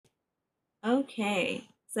Okay,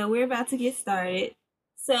 so we're about to get started.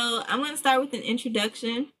 So I'm going to start with an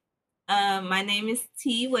introduction. My name is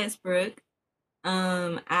T. Westbrook.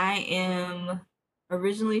 I am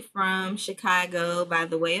originally from Chicago by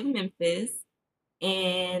the way of Memphis,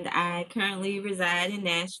 and I currently reside in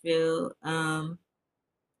Nashville. And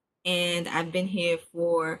I've been here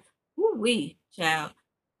for, child,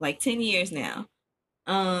 like 10 years now.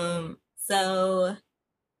 So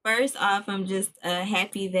first off, I'm just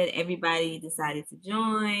happy that everybody decided to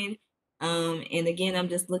join. And again, I'm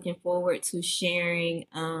just looking forward to sharing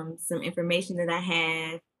some information that I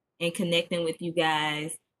have and connecting with you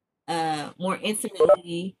guys more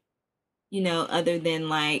intimately, other than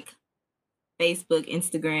like Facebook,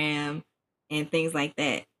 Instagram, and things like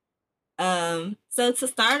that. So to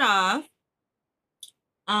start off,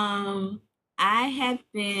 um, I have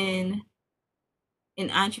been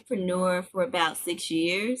an entrepreneur for about 6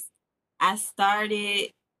 years. I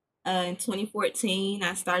started in 2014.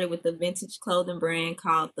 I started with a vintage clothing brand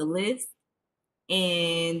called The List,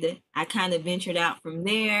 and I kind of ventured out from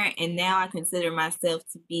there. And now I consider myself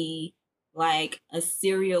to be like a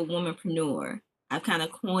serial womanpreneur. I've kind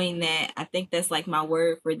of coined that. I think that's like my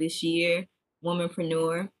word for this year,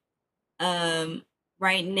 womanpreneur. Um,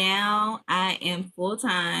 right now, I am full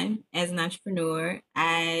time as an entrepreneur.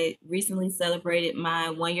 I recently celebrated my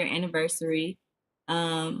 1 year anniversary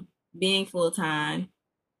being full time,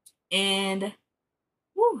 and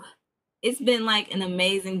whew, it's been like an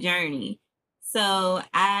amazing journey. So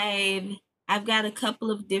I've got a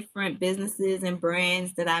couple of different businesses and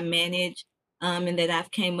brands that I manage and that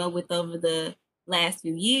I've came up with over the last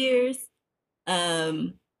few years.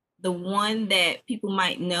 Um, the one that people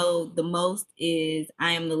might know the most is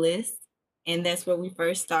I Am the List, and that's where we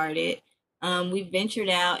first started. We ventured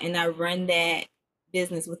out, and I run that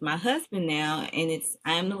business with my husband now, and it's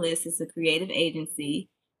I Am the List. It's a creative agency,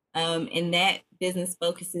 and that business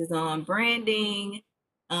focuses on branding,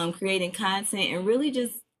 creating content, and really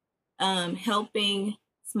just helping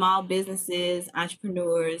small businesses,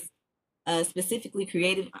 entrepreneurs, specifically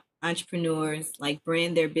creative entrepreneurs, like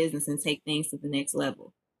brand their business and take things to the next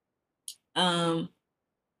level. Um,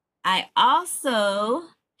 I also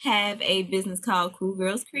have a business called Cool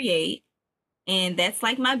Girls Create, and that's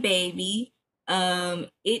like my baby.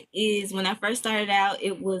 It is when I first started out,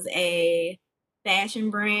 it was a fashion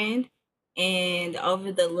brand, and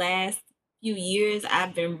over the last few years,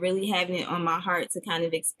 I've been really having it on my heart to kind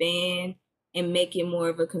of expand and make it more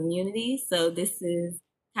of a community. So this is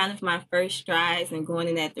kind of my first strides in going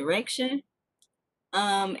in that direction.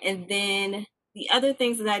 And then the other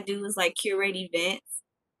things that I do is like curate events.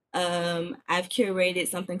 I've curated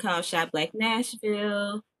something called Shop Black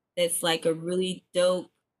Nashville. That's like a really dope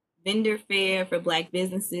vendor fair for Black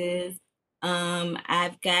businesses.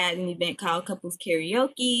 I've got an event called Couples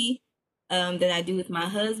Karaoke that I do with my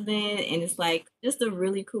husband, and it's like just a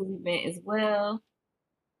really cool event as well.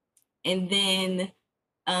 And then,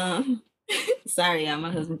 um, sorry, y'all,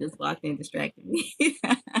 my husband just walked in and distracted me.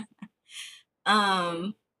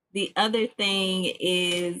 um, the other thing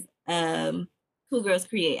is Cool Girls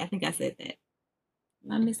Create. I think I said that.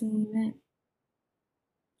 Am I missing that?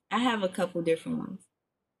 I have a couple different ones.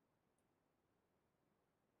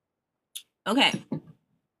 Okay.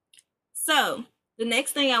 So the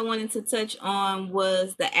next thing I wanted to touch on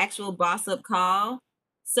was the actual boss up call.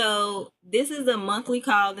 So this is a monthly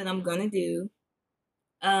call that I'm gonna do.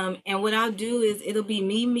 And what I'll do is it'll be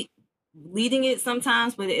me leading it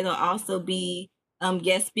sometimes, but it'll also be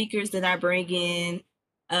guest speakers that I bring in.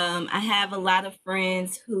 I have a lot of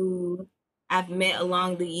friends who I've met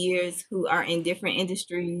along the years who are in different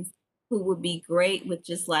industries who would be great with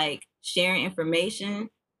just like sharing information.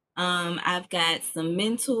 I've got some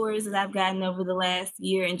mentors that I've gotten over the last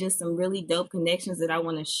year and just some really dope connections that I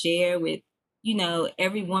want to share with,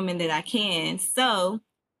 every woman that I can. So,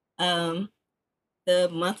 um, the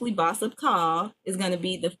monthly boss up call is going to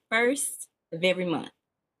be the first of every month.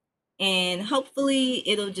 And hopefully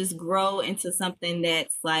it'll just grow into something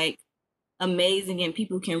that's like amazing and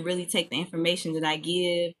people can really take the information that I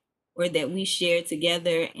give or that we share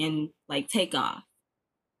together and like take off.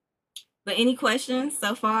 But any questions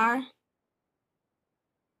so far?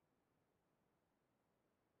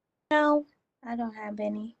 No, I don't have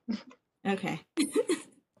any. Okay.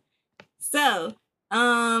 So,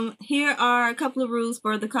 here are a couple of rules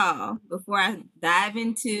for the call before I dive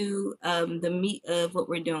into the meat of what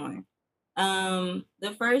we're doing.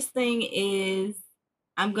 The first thing is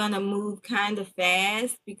I'm gonna move kind of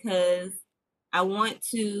fast because I don't want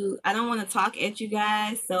to talk at you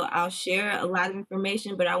guys, so I'll share a lot of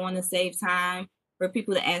information, but I want to save time for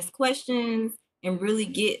people to ask questions and really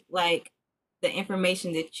get like the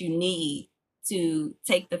information that you need to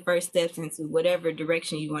take the first steps into whatever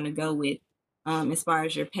direction you want to go with, as far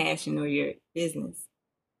as your passion or your business.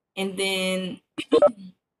 And then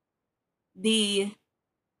the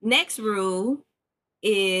next rule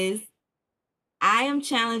is I am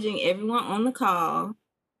challenging everyone on the call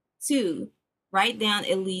to write down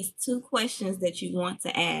at least 2 questions that you want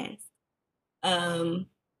to ask.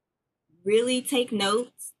 Really take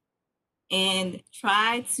notes and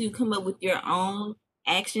try to come up with your own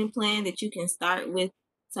action plan that you can start with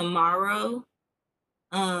tomorrow,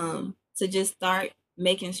 to just start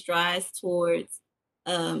making strides towards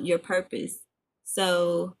your purpose.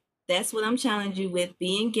 So that's what I'm challenging you with.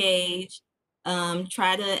 Be engaged.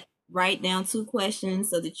 Try to write down 2 questions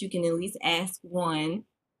so that you can at least ask one.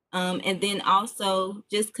 And then also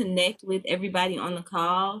just connect with everybody on the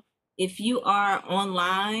call. If you are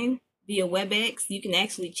online via WebEx, you can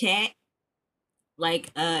actually chat,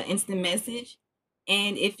 like instant message.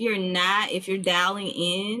 And if you're dialing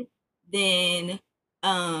in, then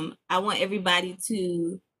I want everybody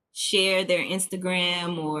to share their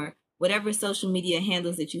Instagram or whatever social media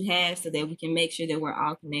handles that you have so that we can make sure that we're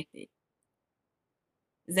all connected.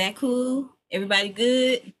 Is that cool? Everybody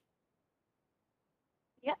good?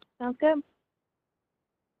 Yep, sounds good.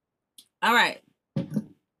 All right.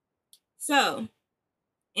 So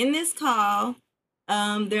in this call,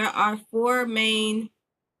 there are 4 main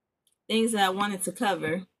things that I wanted to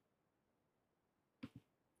cover.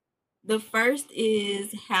 The first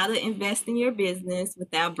is how to invest in your business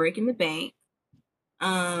without breaking the bank.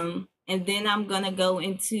 And then I'm going to go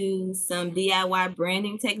into some DIY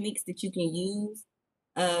branding techniques that you can use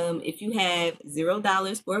if you have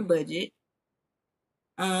 $0 for a budget.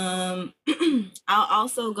 I'll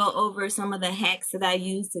also go over some of the hacks that I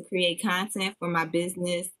use to create content for my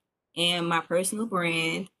business and my personal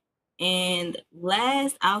brand. And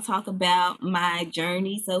last, I'll talk about my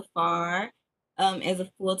journey so far as a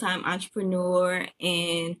full-time entrepreneur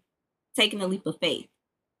and taking a leap of faith.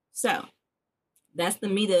 So that's the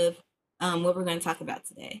meat of what we're going to talk about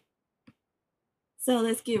today. So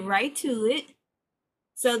let's get right to it.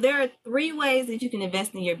 So there are 3 ways that you can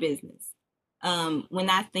invest in your business. When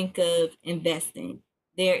I think of investing,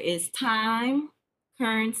 there is time,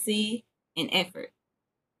 currency, and effort.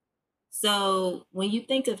 So when you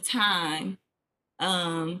think of time,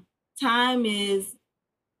 time is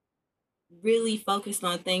really focused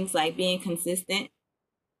on things like being consistent,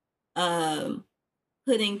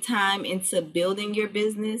 putting time into building your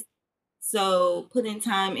business. So putting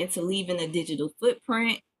time into leaving a digital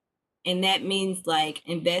footprint. And that means like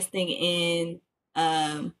investing in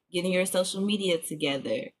getting your social media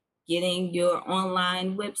together, getting your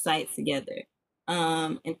online website together,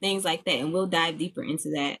 and things like that. And we'll dive deeper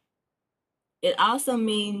into that. It also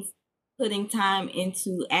means putting time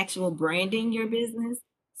into actual branding your business.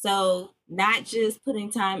 So not just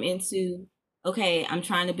putting time into, okay, I'm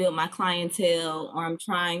trying to build my clientele or I'm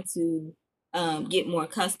trying to get more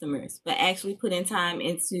customers, but actually putting time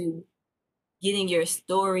into getting your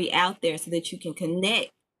story out there so that you can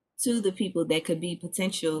connect to the people that could be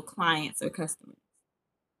potential clients or customers.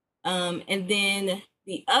 And then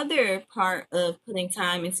the other part of putting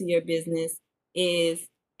time into your business is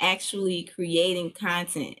actually creating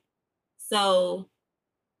content. So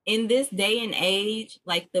in this day and age,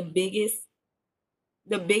 like the biggest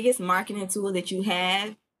marketing tool that you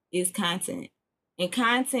have is content. And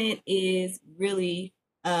content is really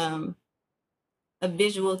a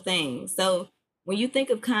visual thing. So when you think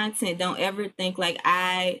of content, don't ever think like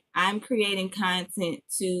I'm creating content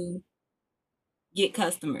to get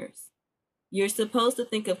customers. You're supposed to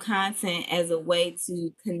think of content as a way to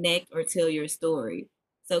connect or tell your story.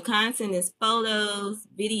 So content is photos,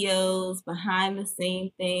 videos, behind the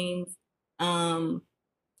scene things.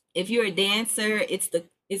 If you're a dancer,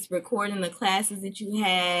 it's recording the classes that you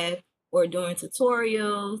have or doing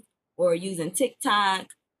tutorials or using TikTok.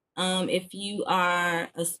 If you are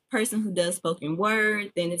a person who does spoken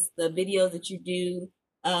word, then it's the videos that you do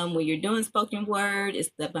when you're doing spoken word.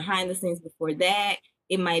 It's the behind the scenes before that.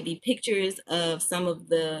 It might be pictures of some of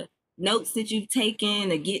the notes that you've taken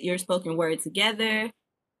to get your spoken word together.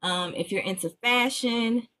 If you're into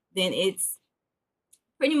fashion, then it's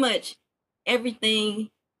pretty much everything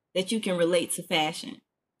that you can relate to fashion.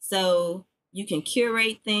 So you can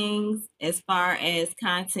curate things as far as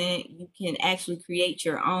content. You can actually create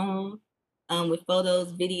your own with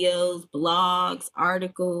photos, videos, blogs,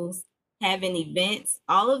 articles, having events.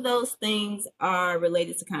 All of those things are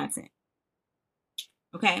related to content.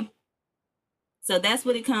 Okay. So that's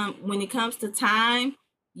what when it comes to time,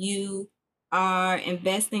 you are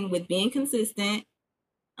investing with being consistent,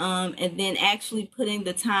 and then actually putting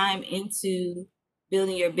the time into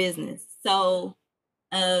building your business. So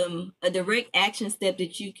a direct action step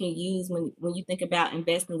that you can use when you think about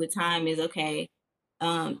investing with time is, okay,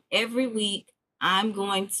 every week I'm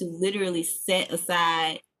going to literally set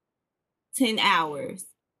aside 10 hours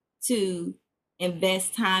to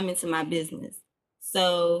invest time into my business.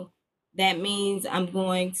 So that means I'm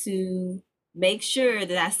going to make sure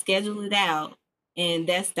that I schedule it out, and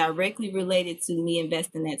that's directly related to me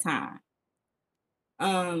investing that time.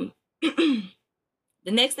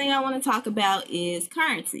 The next thing I want to talk about is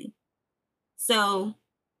currency. So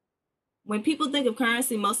when people think of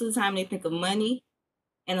currency, most of the time they think of money.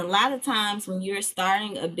 And a lot of times when you're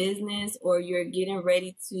starting a business or you're getting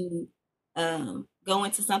ready to go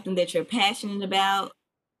into something that you're passionate about,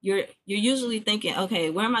 you're usually thinking, okay,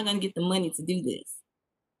 where am I going to get the money to do this?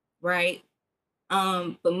 Right?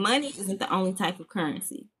 But money isn't the only type of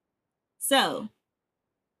currency. So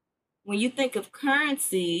when you think of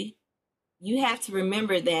currency, you have to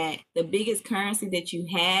remember that the biggest currency that you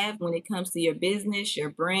have when it comes to your business, your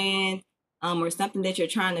brand, or something that you're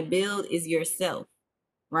trying to build is yourself,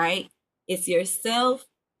 right? It's yourself,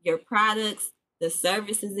 your products, the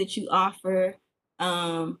services that you offer.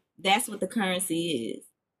 That's what the currency is.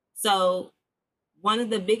 So one of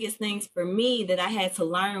the biggest things for me that I had to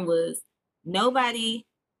learn was nobody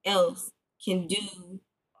else can do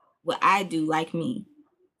what I do like me.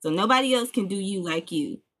 So nobody else can do you like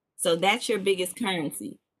you. So that's your biggest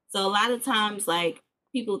currency. So a lot of times, like,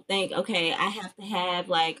 people think, okay, I have to have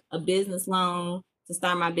like a business loan to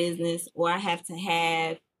start my business, or I have to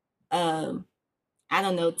have, I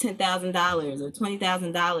don't know, $10,000 or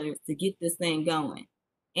 $20,000 to get this thing going.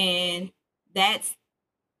 And that's,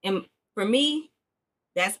 and for me,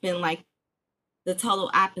 that's been like the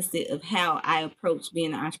total opposite of how I approach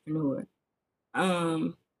being an entrepreneur.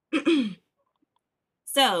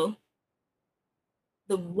 So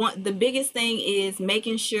the biggest thing is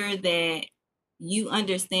making sure that you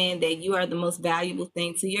understand that you are the most valuable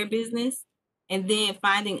thing to your business, and then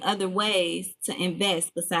finding other ways to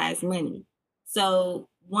invest besides money. So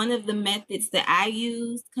one of the methods that I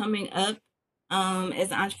used coming up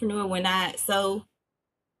as an entrepreneur, when I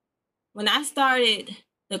started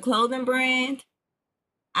the clothing brand,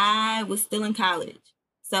 I was still in college.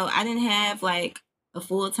 So I didn't have like a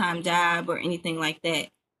full-time job or anything like that.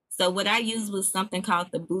 So what I used was something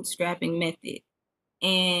called the bootstrapping method.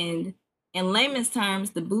 And in layman's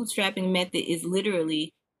terms, the bootstrapping method is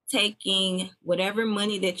literally taking whatever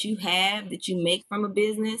money that you have that you make from a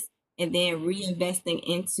business and then reinvesting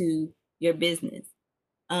into your business.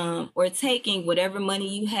 Or taking whatever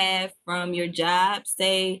money you have from your job.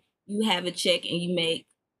 Say you have a check and you make,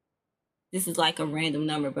 this is like a random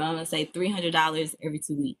number, but I'm going to say $300 every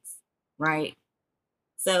 2 weeks, right?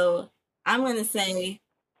 So I'm going to say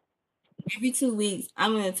every 2 weeks,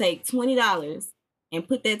 I'm going to take $20 and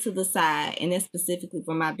put that to the side, and that's specifically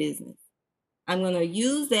for my business. I'm going to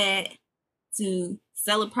use that to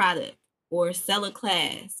sell a product or sell a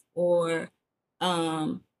class or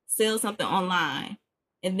sell something online.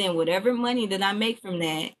 And then whatever money that I make from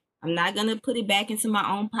that, I'm not going to put it back into my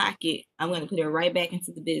own pocket. I'm going to put it right back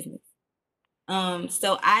into the business.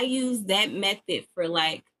 So I used that method for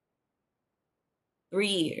like 3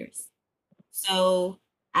 years. So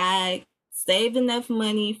I saved enough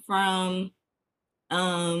money from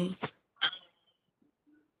my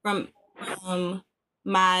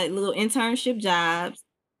little internship jobs.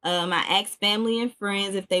 I asked family and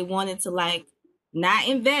friends if they wanted to like not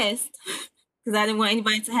invest because I didn't want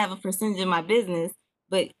anybody to have a percentage of my business,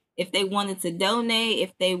 but if they wanted to donate,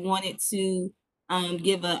 if they wanted to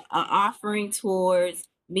give a offering towards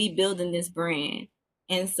me building this brand.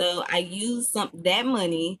 And so I used that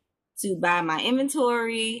money to buy my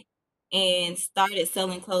inventory and started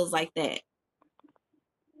selling clothes like that.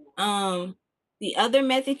 The other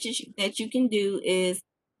method that you can do is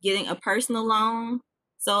getting a personal loan.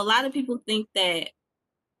 So a lot of people think that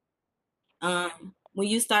when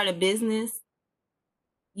you start a business,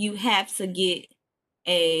 you have to get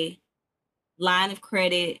a line of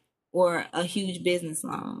credit or a huge business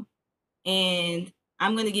loan. And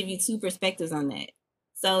I'm going to give you two perspectives on that.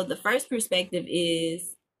 So the first perspective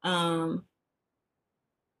is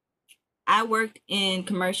I worked in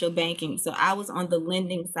commercial banking, so I was on the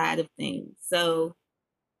lending side of things. So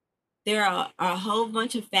there are a whole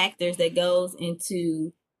bunch of factors that goes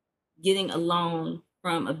into getting a loan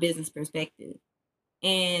from a business perspective.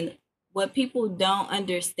 And what people don't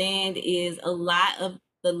understand is a lot of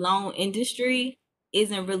the loan industry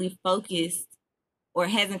isn't really focused or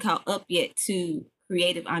hasn't caught up yet to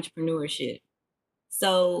creative entrepreneurship.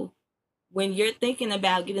 So when you're thinking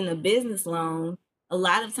about getting a business loan, a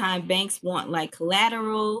lot of time banks want like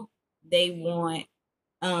collateral, they want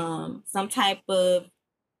some type of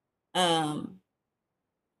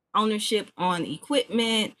ownership on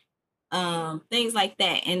equipment, things like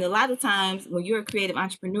that. And a lot of times when you're a creative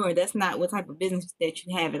entrepreneur, that's not what type of business that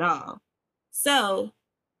you have at all. So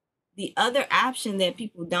the other option that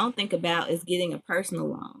people don't think about is getting a personal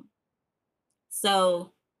loan.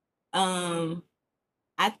 So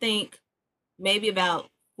I think maybe about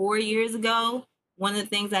 4 years ago, one of the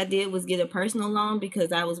things I did was get a personal loan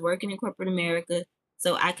because I was working in corporate America,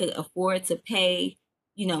 so I could afford to pay,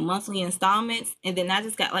 monthly installments. And then I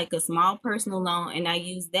just got like a small personal loan, and I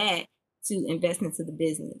used that to invest into the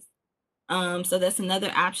business. So that's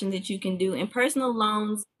another option that you can do. In personal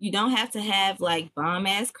loans, you don't have to have like bomb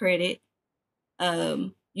ass credit.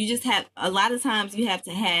 You just have, a lot of times you have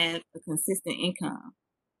to have a consistent income,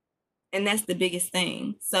 and that's the biggest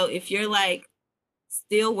thing. So if you're like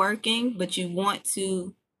still working, but you want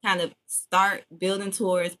to kind of start building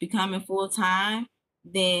towards becoming full time,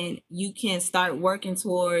 then you can start working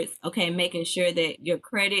towards, okay, making sure that your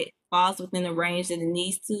credit falls within the range that it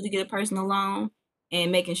needs to get a personal loan, and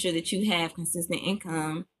making sure that you have consistent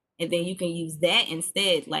income. And then you can use that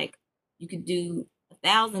instead. Like you could do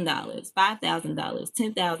 $1,000, $5,000,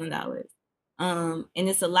 $10,000. And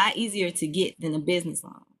it's a lot easier to get than a business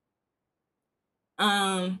loan.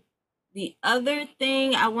 The other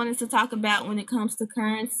thing I wanted to talk about when it comes to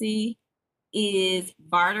currency is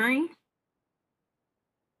bartering.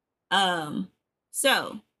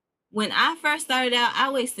 So when I first started out,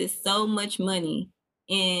 I wasted so much money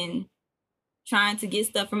in trying to get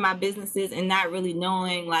stuff from my businesses and not really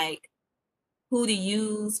knowing like who to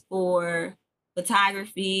use for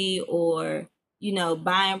photography, or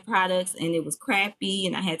buying products, and it was crappy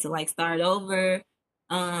and I had to like start over.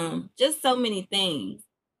 Just so many things.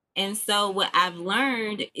 And so what I've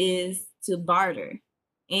learned is to barter.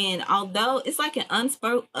 And although it's like an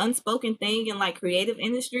unspoken thing in like creative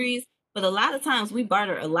industries, but a lot of times we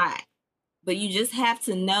barter a lot, but you just have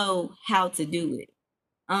to know how to do it.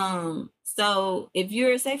 So if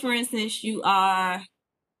you're, say for instance, you are,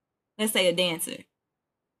 let's say, a dancer,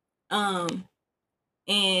 and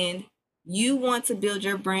you want to build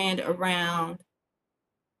your brand around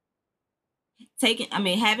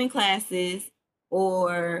having classes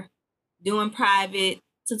or doing private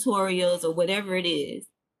tutorials or whatever it is.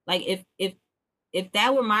 Like if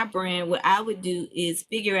that were my brand, what I would do is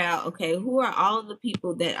figure out, okay, who are all of the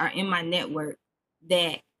people that are in my network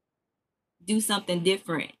that do something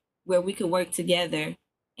different where we could work together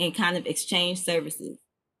and kind of exchange services.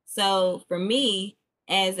 So for me,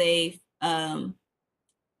 as a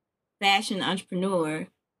fashion entrepreneur,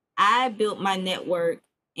 I built my network,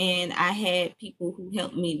 and I had people who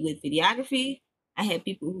helped me with videography. I had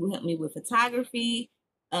people who helped me with photography,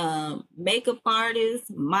 makeup artists,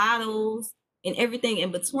 models, and everything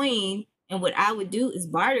in between. And what I would do is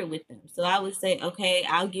barter with them. So I would say, okay,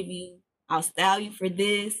 I'll style you for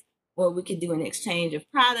this, or we could do an exchange of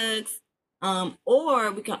products,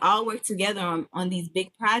 or we can all work together on these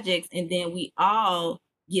big projects, and then we all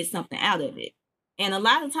get something out of it. And a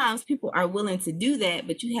lot of times people are willing to do that,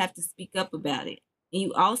 but you have to speak up about it. And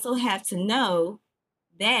you also have to know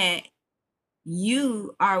that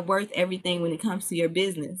you are worth everything when it comes to your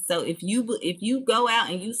business. So if you go out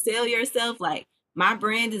and you sell yourself, like, my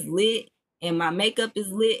brand is lit and my makeup is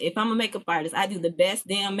lit. If I'm a makeup artist, I do the best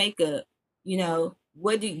damn makeup.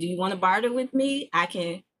 What do you want to barter with me? I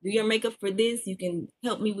can do your makeup for this. You can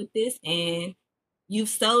help me with this, and you've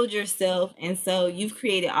sold yourself. And so you've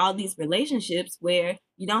created all these relationships where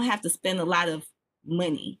you don't have to spend a lot of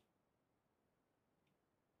money.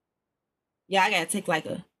 Yeah, I gotta take like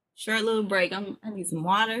a short little break. I need some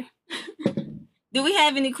water. Do we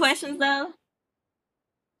have any questions though?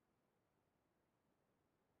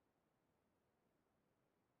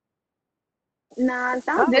 Nah, I sounds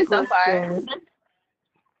have a good so far. question.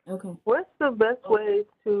 Okay. What's the best way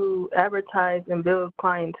to advertise and build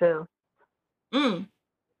clientele?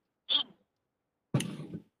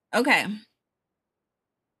 Okay.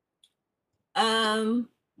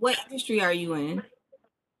 What industry are you in?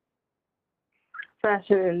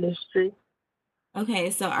 Fashion industry. Okay,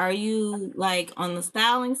 so are you like on the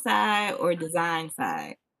styling side or design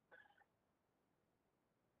side?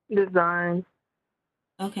 Design.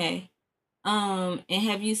 Okay. And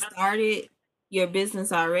have you started your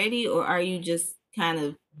business already, or are you just kind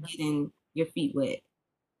of getting your feet wet?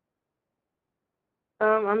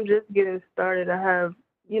 I'm just getting started. I have,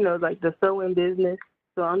 like the sewing business,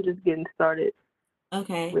 so I'm just getting started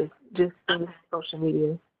Okay. with just social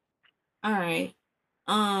media. All right.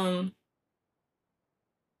 I'll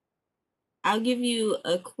give you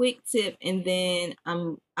a quick tip, and then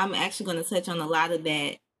I'm actually going to touch on a lot of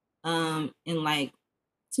that in like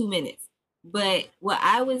 2 minutes. But what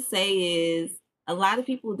I would say is a lot of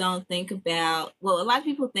people don't think about, well, a lot of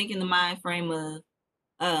people think in the mind frame of,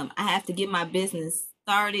 I have to get my business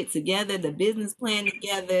started together, the business plan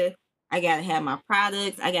together. I got to have my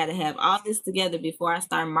products. I got to have all this together before I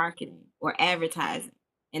start marketing or advertising.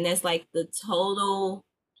 And that's like the total,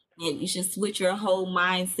 and you should switch your whole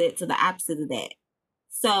mindset to the opposite of that.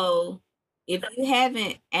 So if you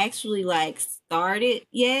haven't actually like started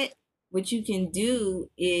yet, what you can do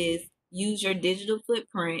is use your digital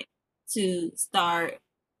footprint to start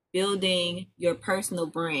building your personal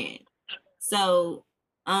brand. So,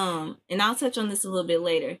 and I'll touch on this a little bit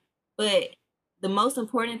later, but the most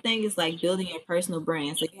important thing is like building your personal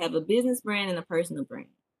brand. So you have a business brand and a personal brand.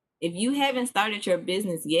 If you haven't started your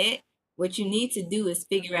business yet, what you need to do is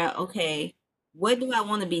figure out, okay, what do I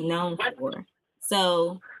want to be known for?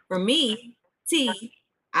 So for me, T,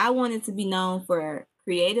 I wanted to be known for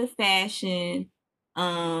creative fashion,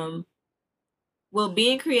 well,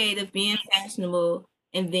 being creative, being fashionable,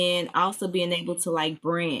 and then also being able to like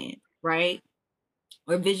brand, right?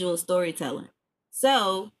 Or visual storytelling.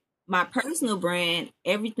 So my personal brand,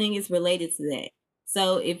 everything is related to that.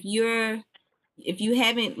 So if you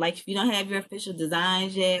haven't, like, if you don't have your official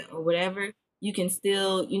designs yet or whatever, you can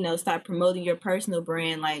still, start promoting your personal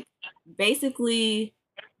brand, like basically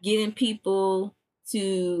getting people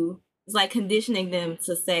to, it's like conditioning them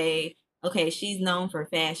to say, okay, she's known for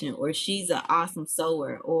fashion, or she's an awesome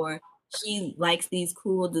sewer, or she likes these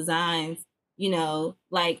cool designs.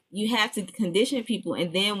 Like you have to condition people,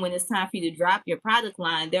 and then when it's time for you to drop your product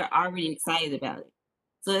line, they're already excited about it.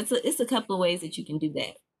 So it's a couple of ways that you can do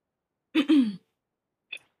that.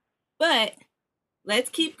 But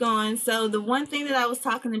let's keep going. So the one thing that I was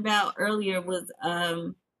talking about earlier was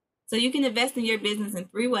so you can invest in your business in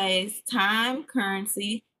 3 ways: time,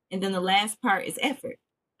 currency, and then the last part is effort.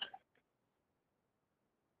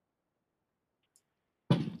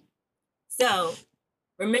 So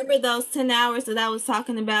remember those 10 hours that I was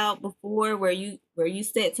talking about before, where you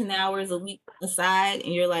set 10 hours a week aside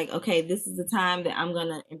and you're like, okay, this is the time that I'm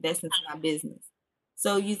gonna invest into my business.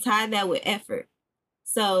 So you tie that with effort.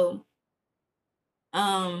 So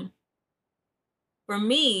for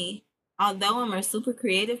me, although I'm a super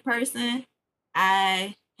creative person,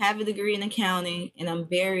 I have a degree in accounting and I'm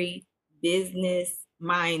very business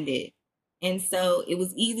minded. And so it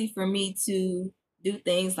was easy for me to do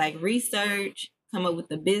things like research, come up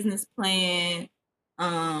with a business plan,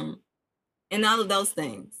 and all of those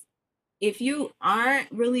things. If you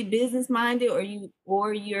aren't really business minded, or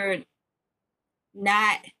you're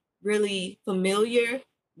not really familiar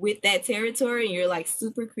with that territory and you're like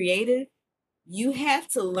super creative, you have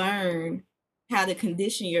to learn how to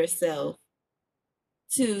condition yourself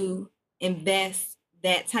to invest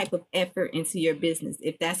that type of effort into your business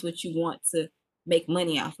if that's what you want to make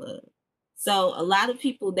money off of. So a lot of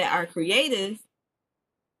people that are creative,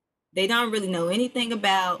 they don't really know anything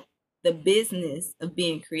about the business of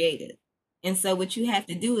being creative. And so what you have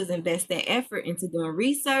to do is invest that effort into doing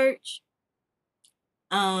research.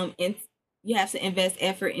 And you have to invest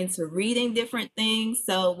effort into reading different things.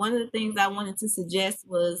 So one of the things I wanted to suggest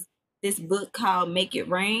was this book called Make It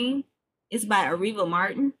Rain. It's by Areva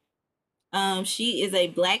Martin. She is a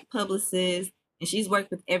Black publicist and she's worked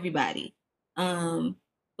with everybody.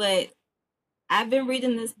 But I've been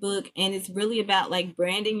reading this book and it's really about like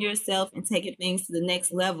branding yourself and taking things to the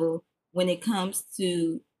next level when it comes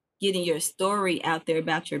to getting your story out there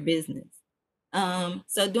about your business.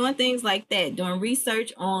 So doing things like that, doing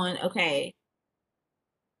research on, okay,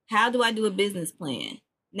 how do I do a business plan?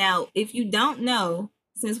 Now, if you don't know,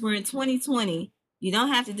 since we're in 2020, you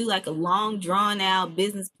don't have to do like a long drawn out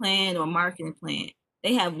business plan or marketing plan.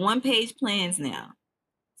 They have 1-page plans now.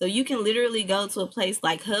 So you can literally go to a place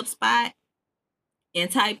like HubSpot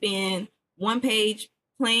and type in 1-page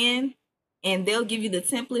plan and they'll give you the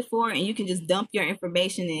template for it and you can just dump your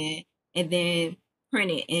information in and then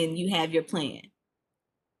print it and you have your plan.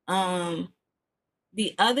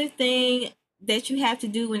 The other thing that you have to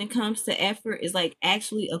do when it comes to effort is like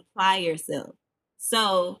actually apply yourself.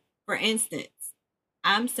 So for instance,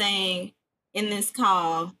 I'm saying in this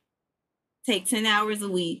call, take 10 hours a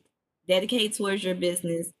week, dedicate towards your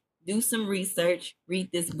business, do some research, read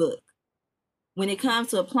this book. When it comes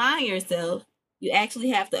to applying yourself, you actually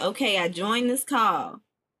have to, okay, I joined this call.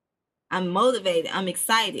 I'm motivated. I'm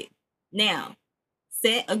excited. Now,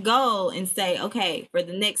 set a goal and say, okay, for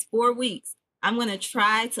the next 4 weeks, I'm going to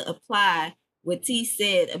try to apply what T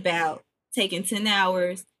said about taking 10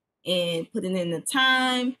 hours and putting in the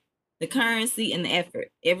time, the currency, and the effort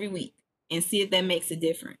every week and see if that makes a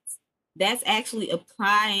difference. That's actually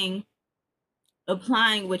applying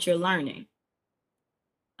what you're learning.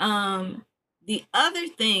 The other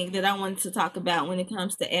thing that I wanted to talk about when it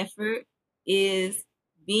comes to effort is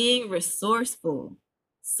being resourceful.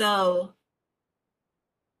 So,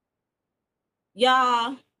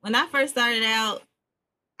 y'all, when I first started out,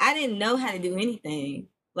 I didn't know how to do anything.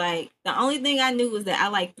 Like, the only thing I knew was that I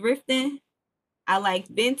liked thrifting, I liked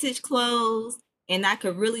vintage clothes, and I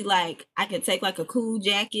could really I could take like a cool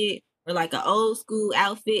jacket or like an old school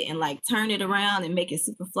outfit and like turn it around and make it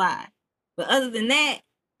super fly. But other than that,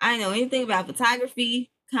 I didn't know anything about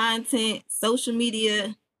photography, content, social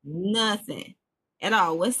media, nothing at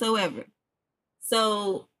all whatsoever.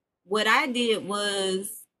 So what I did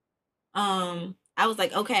was I was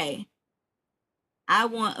like, okay, I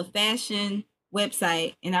want a fashion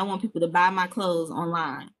website and I want people to buy my clothes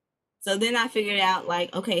online. So then I figured out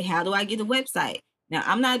like, okay, how do I get a website? Now,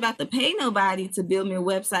 I'm not about to pay nobody to build me a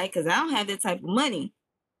website because I don't have that type of money.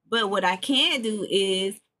 But what I can do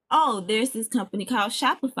is, oh, there's this company called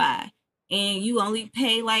Shopify, and you only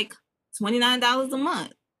pay like $29 a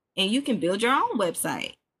month, and you can build your own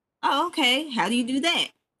website. Oh, okay. How do you do that?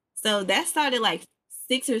 So that started like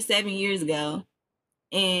 6 or 7 years ago,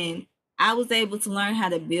 and I was able to learn how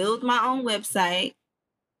to build my own website.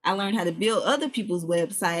 I learned how to build other people's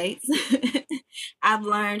websites. I've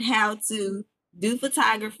learned how to do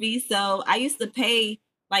photography. So I used to pay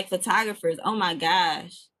like photographers. Oh my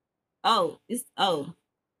gosh.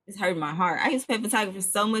 It's hurting my heart. I used to pay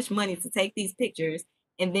photographers so much money to take these pictures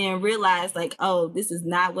and then realize like, oh, this is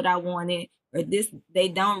not what I wanted, or they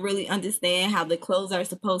don't really understand how the clothes are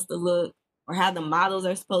supposed to look or how the models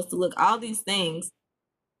are supposed to look, all these things.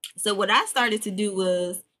 So what I started to do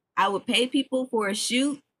was I would pay people for a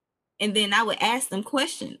shoot and then I would ask them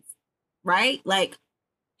questions, right? Like,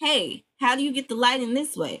 hey, how do you get the lighting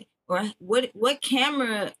this way? Or what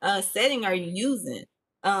camera setting are you using?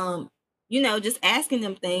 Just asking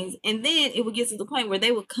them things. And then it would get to the point where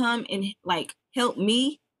they would come and like help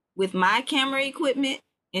me with my camera equipment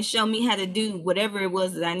and show me how to do whatever it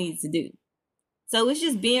was that I needed to do. So it's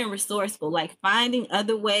just being resourceful, like finding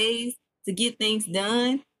other ways to get things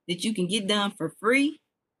done that you can get done for free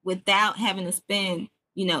without having to spend,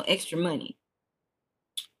 extra money.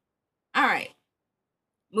 All right,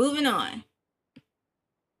 moving on.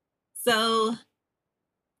 So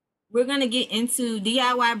we're going to get into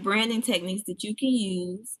DIY branding techniques that you can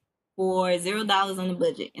use for $0 on the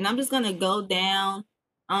budget. And I'm just going to go down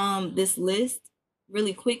this list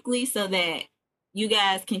really quickly so that you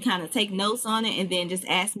guys can kind of take notes on it and then just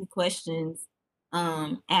ask me questions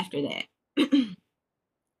after that.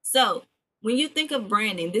 So when you think of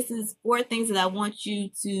branding, this is 4 things that I want you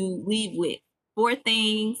to leave with. 4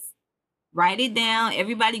 things. Write it down.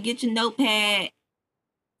 Everybody get your notepad.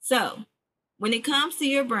 So when it comes to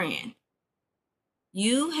your brand,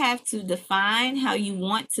 you have to define how you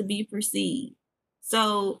want to be perceived.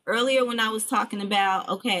 So earlier when I was talking about,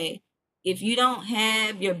 okay, if you don't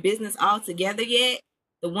have your business all together yet,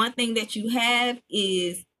 the one thing that you have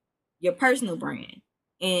is your personal brand.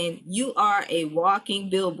 And you are a walking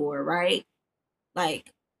billboard, right?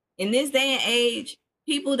 Like in this day and age,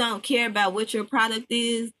 people don't care about what your product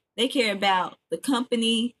is. They care about the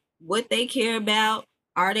company, what they care about.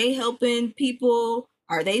 Are they helping people?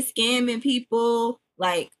 Are they scamming people?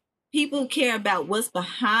 Like people care about what's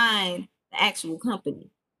behind the actual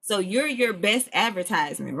company. So you're your best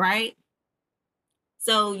advertisement, right?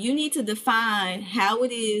 So you need to define how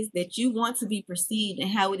it is that you want to be perceived and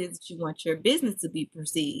how it is that you want your business to be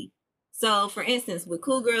perceived. So for instance, with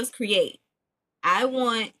Cool Girls Create, I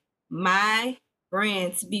want my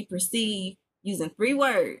brand to be perceived using 3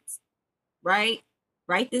 words, right?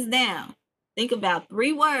 Write this down. Think about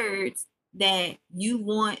 3 words that you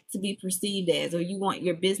want to be perceived as, or you want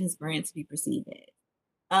your business brand to be perceived as.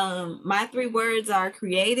 My 3 words are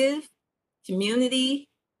creative, community,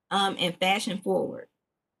 and fashion forward.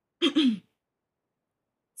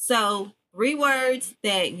 So 3 words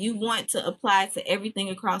that you want to apply to everything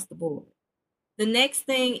across the board. The next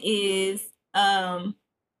thing is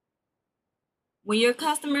when your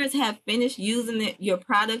customers have finished using your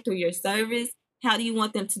product or your service, how do you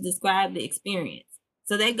want them to describe the experience?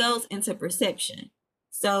 So that goes into perception.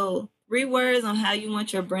 So 3 words on how you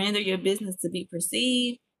want your brand or your business to be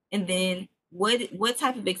perceived, and then what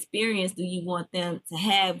type of experience do you want them to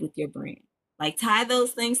have with your brand? Like tie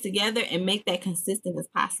those things together and make that consistent as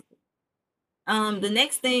possible. The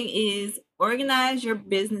next thing is organize your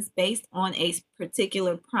business based on a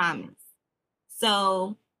particular promise.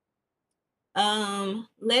 So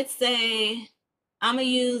let's say I'm gonna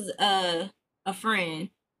use a friend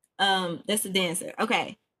that's a dancer.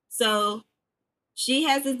 Okay, so she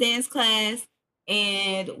has this dance class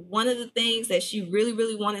And one of the things that she really,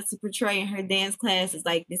 really wanted to portray in her dance class is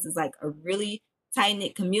like, this is like a really tight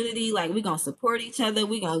knit community. Like, we're going to support each other.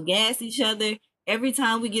 We're going to gas each other every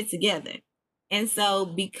time we get together. And so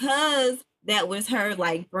because that was her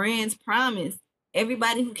like brand's promise,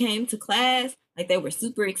 everybody who came to class, like they were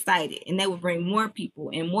super excited, and they would bring more people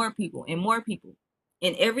and more people and more people.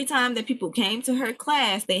 And every time that people came to her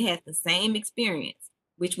class, they had the same experience,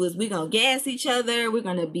 which was, we're going to gas each other. We're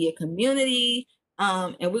going to be a community,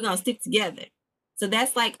 and we're going to stick together. So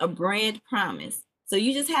that's like a brand promise. So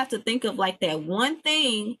you just have to think of like that one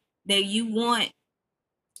thing that you want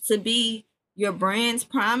to be your brand's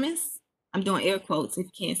promise. I'm doing air quotes if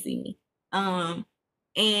you can't see me.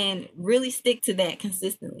 And really stick to that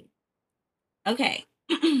consistently. Okay.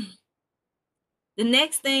 The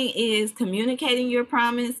next thing is communicating your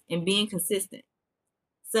promise and being consistent.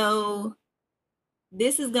 So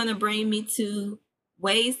this is going to bring me to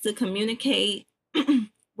ways to communicate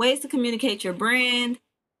your brand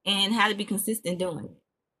and how to be consistent doing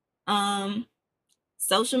it.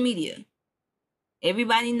 Social media.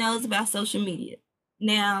 Everybody knows about social media.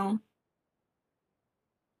 Now,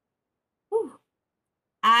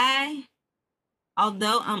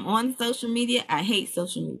 although I'm on social media, I hate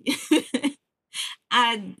social media.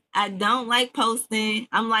 I don't like posting.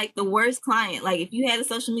 I'm like the worst client. Like, if you had a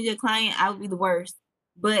social media client, I would be the worst.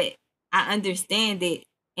 But I understand it.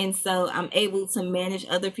 And so I'm able to manage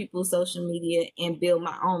other people's social media and build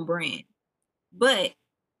my own brand. But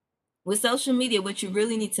with social media, what you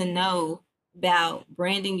really need to know about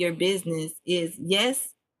branding your business is,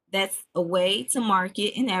 yes, that's a way to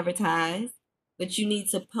market and advertise, but you need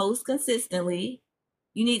to post consistently.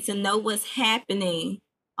 You need to know what's happening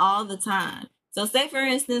all the time. So say, for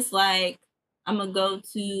instance, like, I'm going to go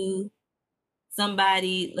to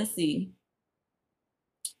somebody, let's see,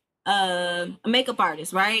 a makeup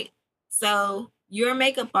artist, right? So you're a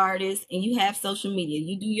makeup artist and you have social media.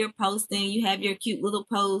 You do your posting, you have your cute little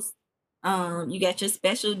posts. You got your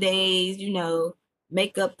special days,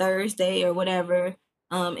 Makeup Thursday or whatever.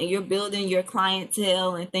 And you're building your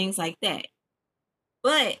clientele and things like that.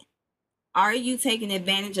 But are you taking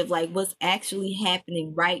advantage of like what's actually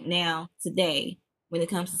happening right now today when it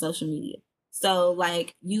comes to social media? So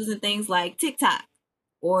like using things like TikTok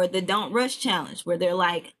or the Don't Rush Challenge, where they're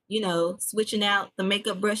like, switching out the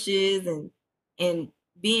makeup brushes and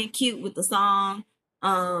being cute with the song.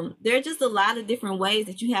 There are just a lot of different ways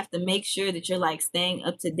that you have to make sure that you're like staying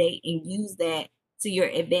up to date and use that to your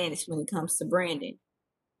advantage when it comes to branding.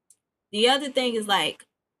 The other thing is like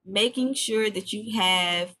making sure that you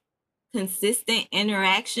have consistent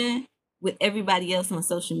interaction with everybody else on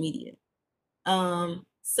social media.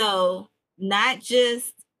 So not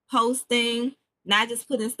just posting, not just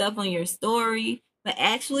putting stuff on your story, but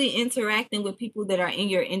actually interacting with people that are in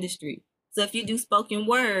your industry. So if you do spoken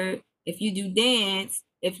word, if you do dance,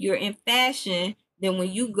 if you're in fashion, then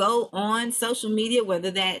when you go on social media,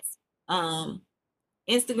 whether that's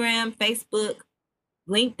Instagram, Facebook,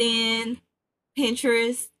 LinkedIn,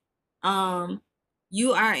 Pinterest,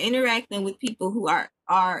 you are interacting with people who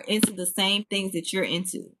are into the same things that you're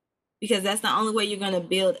into, because that's the only way you're going to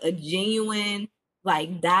build a genuine,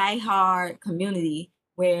 like, die-hard community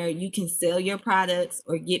where you can sell your products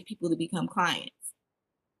or get people to become clients.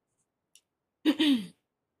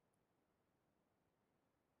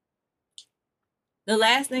 The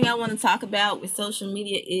last thing I want to talk about with social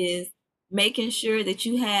media is making sure that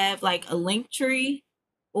you have like a Linktree,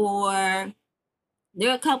 or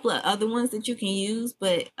there are a couple of other ones that you can use,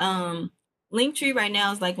 but Linktree right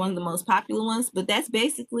now is like one of the most popular ones. But that's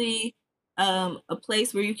basically a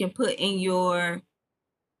place where you can put in your,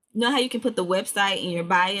 how you can put the website in your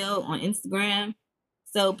bio on Instagram.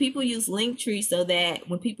 So people use Linktree so that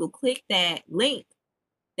when people click that link,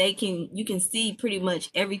 you can see pretty much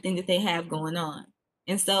everything that they have going on.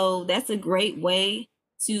 And so that's a great way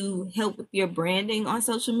to help with your branding on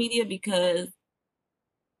social media, because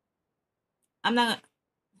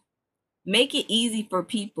make it easy for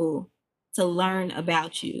people to learn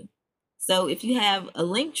about you. So if you have a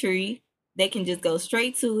Linktree, they can just go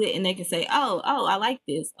straight to it and they can say, oh, I like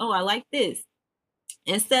this. Oh, I like this.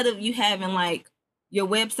 Instead of you having like your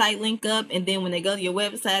website link up, and then when they go to your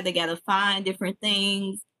website, they got to find different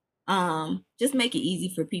things. Just make it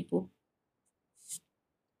easy for people.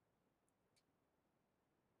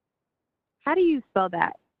 How do you spell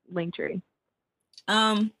that, Linktree?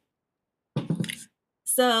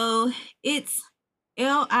 So it's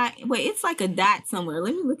it's like a dot somewhere.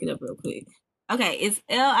 Let me look it up real quick. Okay, it's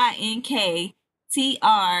LINKTR.EE.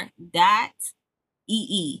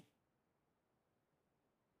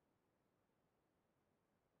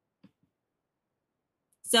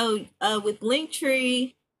 So with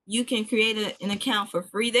Linktree, you can create an account for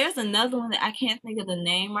free. There's another one that I can't think of the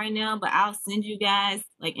name right now, but I'll send you guys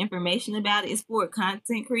like information about it. It's for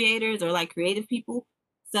content creators or like creative people.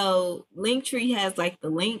 So Linktree has like the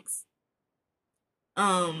links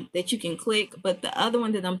that you can click, but the other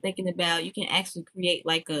one that I'm thinking about, you can actually create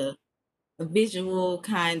like a visual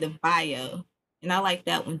kind of bio, and I like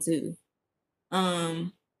that one too.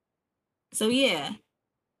 So yeah.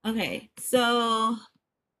 Okay, so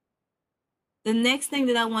the next thing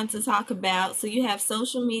that I want to talk about, so you have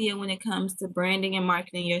social media when it comes to branding and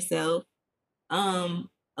marketing yourself. A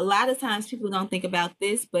lot of times people don't think about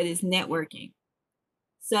this, but it's networking.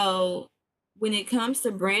 So when it comes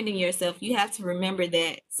to branding yourself, you have to remember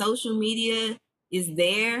that social media is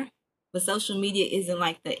there, but social media isn't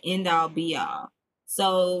like the end all be all.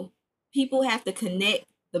 So people have to connect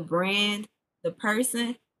the brand, the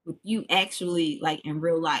person with you actually like in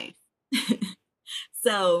real life.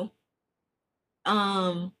 So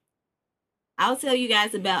I'll tell you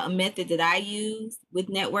guys about a method that I use with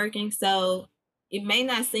networking. So it may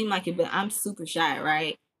not seem like it, but I'm super shy,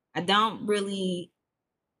 right? I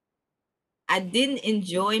didn't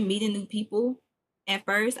enjoy meeting new people at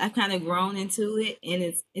first. I've kind of grown into it, and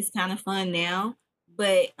it's kind of fun now.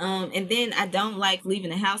 But and then I don't like leaving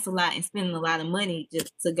the house a lot and spending a lot of money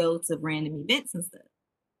just to go to random events and stuff.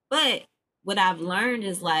 But what I've learned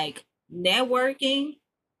is like networking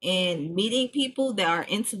and meeting people that are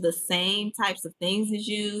into the same types of things as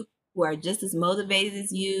you, who are just as motivated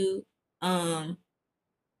as you. That's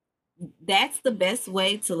the best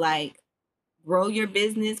way to like grow your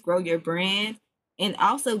business, grow your brand, and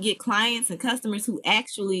also get clients and customers who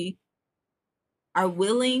actually are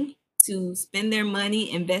willing to spend their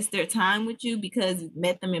money, invest their time with you because you've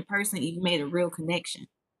met them in person, you've made a real connection.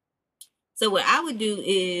 So what I would do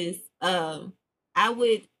is I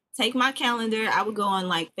would take my calendar, I would go on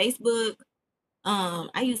like Facebook.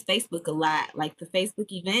 I use Facebook a lot, like the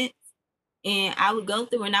Facebook events, and I would go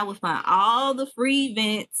through and I would find all the free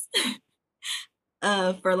events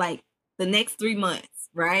for like the next 3 months,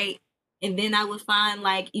 right? And then I would find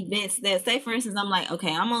like events that, say for instance, I'm like,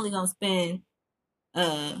 okay, I'm only gonna spend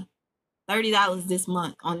 $30 this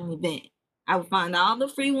month on an event. I would find all the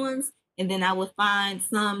free ones, and then I would find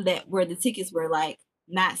some that where the tickets were like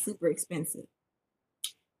not super expensive.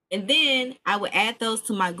 And then I would add those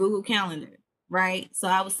to my Google Calendar, right? So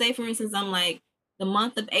I would say, for instance, I'm like, the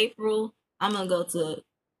month of April, I'm gonna go to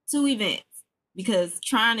 2 events, because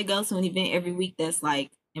trying to go to an event every week, that's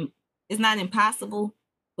like, it's not impossible,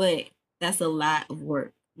 but that's a lot of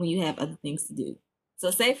work when you have other things to do.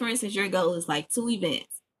 So say for instance, your goal is like 2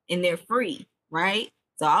 events and they're free, right?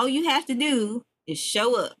 So all you have to do is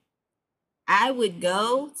show up. I would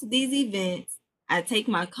go to these events, I take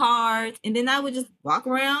my cards, and then I would just walk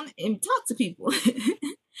around and talk to people.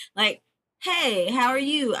 Like, hey, how are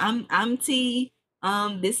you? I'm T.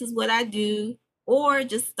 This is what I do. Or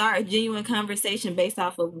just start a genuine conversation based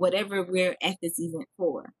off of whatever we're at this event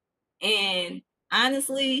for. And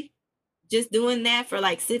honestly, just doing that for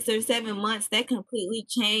like 6 or 7 months, that completely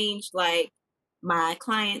changed like my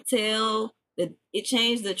clientele. It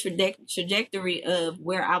changed the trajectory of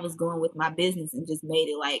where I was going with my business and just made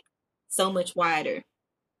it like so much wider.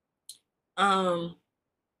 The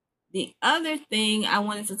other thing I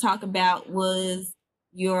wanted to talk about was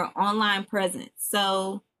your online presence.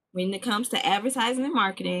 So when it comes to advertising and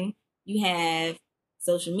marketing, you have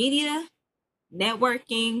social media,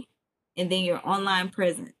 networking, and then your online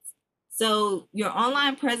presence. So your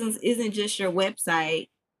online presence isn't just your website.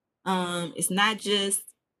 It's not just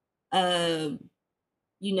a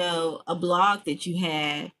a blog that you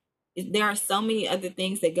have. There are so many other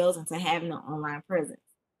things that goes into having an online presence.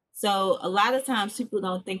 So a lot of times people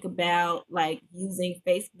don't think about like using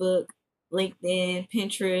Facebook, LinkedIn,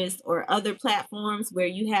 Pinterest, or other platforms where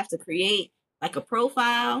you have to create like a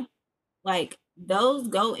profile. Like those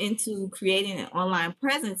go into creating an online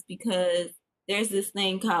presence because there's this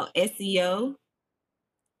thing called SEO.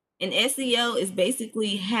 And SEO is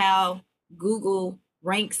basically how Google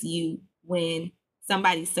ranks you when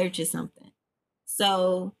somebody searches something.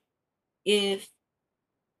 So if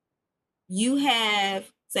you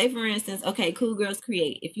have, say for instance, okay, Cool Girls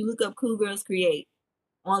Create. If you look up Cool Girls Create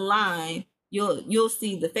online, you'll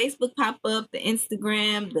see the Facebook pop up, the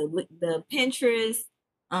Instagram, the Pinterest,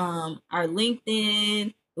 our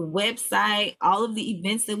LinkedIn, the website, all of the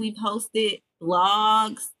events that we've hosted,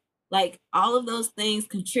 blogs, like all of those things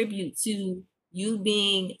contribute to you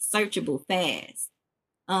being searchable fast.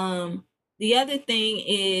 The other thing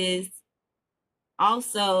is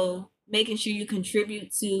also making sure you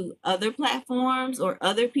contribute to other platforms or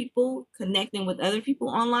other people, connecting with other people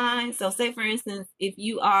online. So say for instance, if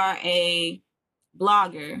you are a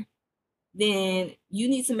blogger, then you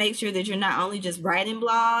need to make sure that you're not only just writing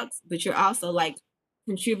blogs, but you're also like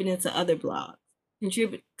contributing to other blogs,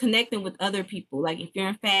 connecting with other people. Like if you're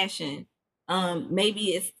in fashion,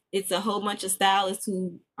 maybe it's a whole bunch of stylists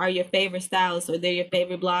who are your favorite stylists or they're your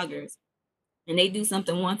favorite bloggers, and they do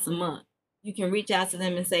something once a month. You can reach out to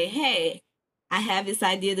them and say, hey, I have this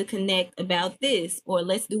idea to connect about this, or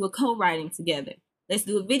let's do a co-writing together. Let's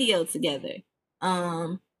do a video together.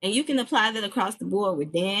 And you can apply that across the board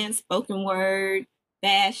with dance, spoken word,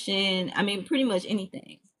 fashion. I mean, pretty much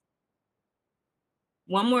anything.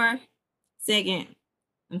 One more second.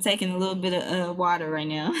 I'm taking a little bit of water right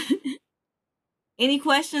now. Any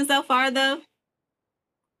questions so far, though?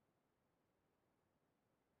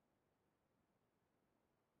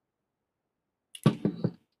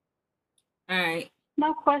 All right.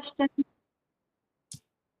 No question.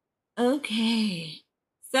 Okay.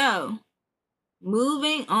 So,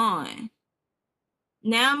 moving on.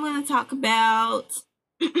 Now I'm going to talk about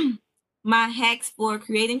my hacks for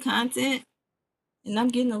creating content. And I'm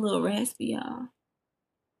getting a little raspy, y'all.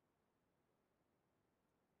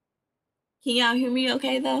 Can y'all hear me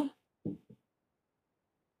okay, though?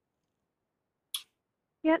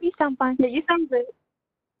 Yeah, you sound fine. Yeah, you sound good.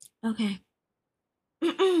 Okay.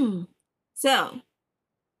 So,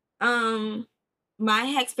 my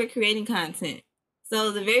hacks for creating content. So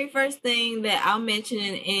the very first thing that I'll mention,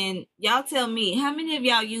 and y'all tell me, how many of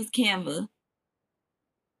y'all use Canva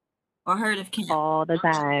or heard of Canva? All the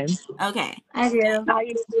time. Okay. I do. I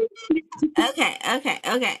use it.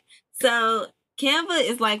 Okay. So Canva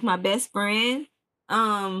is like my best friend.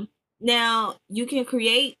 Now you can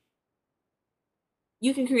create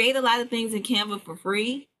a lot of things in Canva for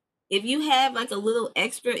free. If you have like a little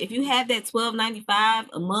extra, if you have that $12.95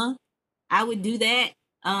 a month, I would do that.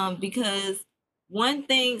 Because one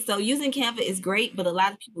thing, so using Canva is great, but a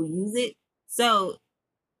lot of people use it. So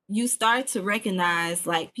you start to recognize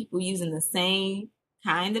like people using the same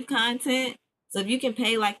kind of content. So if you can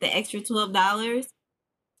pay like the extra $12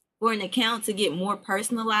 for an account to get more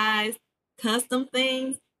personalized, custom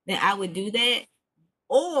things, then I would do that.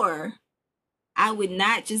 Or I would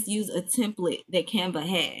not just use a template that Canva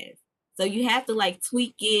has. So you have to like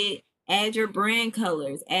tweak it, add your brand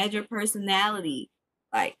colors, add your personality.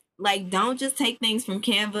 Like don't just take things from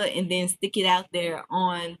Canva and then stick it out there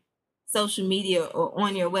on social media or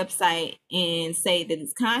on your website and say that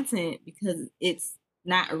it's content because it's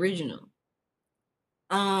not original.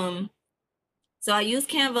 So I use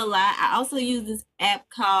Canva a lot. I also use this app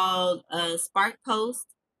called Spark Post,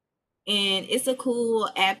 and it's a cool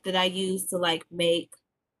app that I use to like make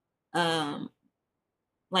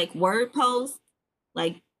like word posts,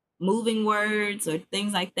 like moving words or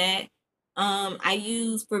things like that. I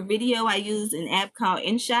use for video, I use an app called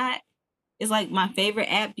InShot. It's like my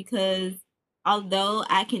favorite app because although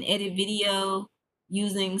I can edit video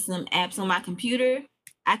using some apps on my computer,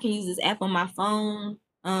 I can use this app on my phone.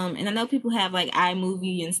 And I know people have like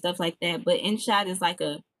iMovie and stuff like that, but InShot is like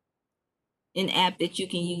an app that you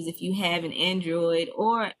can use if you have an Android,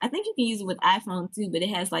 or I think you can use it with iPhone too, but it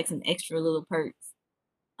has like some extra little perks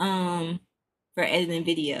for editing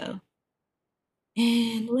video.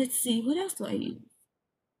 And let's see, what else do I use?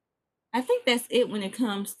 I think that's it when it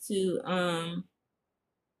comes to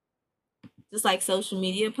just like social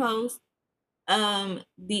media posts.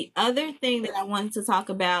 The other thing that I wanted to talk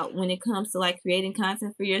about when it comes to like creating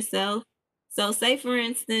content for yourself. So say for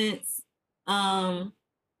instance, you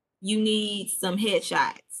need some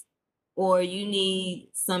headshots or you need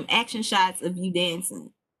some action shots of you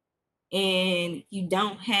dancing, and you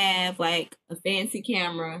don't have like a fancy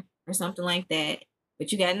camera or something like that,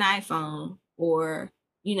 but you got an iPhone or,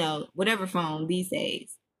 you know, whatever phone these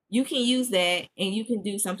days, you can use that and you can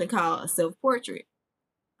do something called a self-portrait.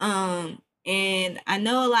 And I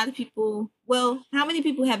know a lot of people, well, how many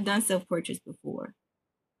people have done self-portraits before?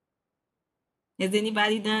 Has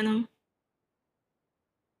anybody done them?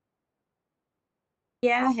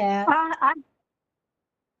 Yeah, I have.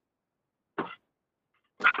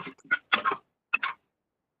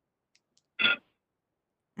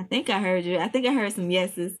 I think I heard you. I think I heard some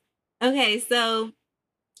yeses. Okay, so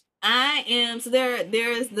there's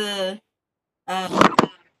the I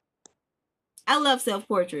love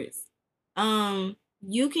self-portraits.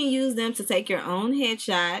 You can use them to take your own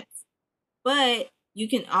headshots, but you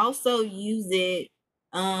can also use it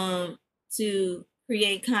to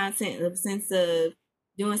create content in the sense of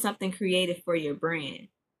doing something creative for your brand.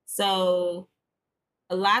 So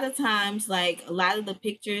a lot of times, like a lot of the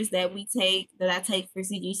pictures that I take for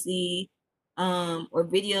CGC, or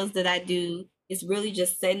videos that I do, it's really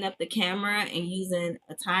just setting up the camera and using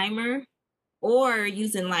a timer, or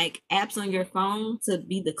using like apps on your phone to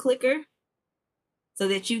be the clicker so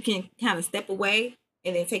that you can kind of step away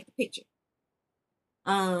and then take the picture.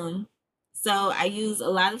 So I use a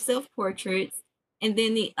lot of self-portraits. And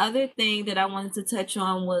then the other thing that I wanted to touch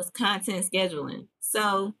on was content scheduling.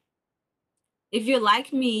 So if you're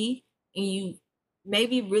like me and you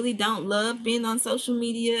maybe really don't love being on social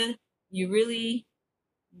media, you really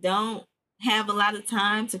don't have a lot of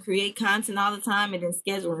time to create content all the time, and then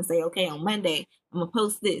schedule and say, okay, on Monday, I'm going to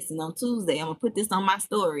post this, and on Tuesday, I'm going to put this on my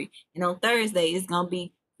story, and on Thursday, it's going to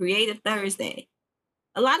be Creative Thursday.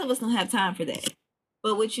 A lot of us don't have time for that.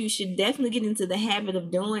 But what you should definitely get into the habit of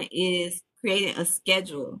doing is creating a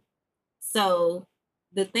schedule. So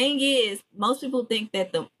the thing is, most people think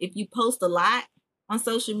that if you post a lot on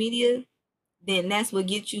social media, then that's what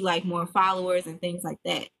gets you like more followers and things like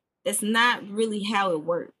that. That's not really how it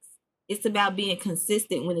works. It's about being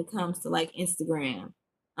consistent when it comes to like Instagram.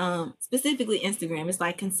 Specifically Instagram, it's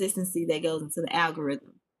like consistency that goes into the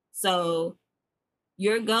algorithm. So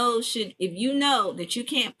your goal should, if you know that you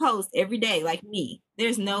can't post every day like me,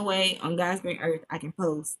 there's no way on God's green earth I can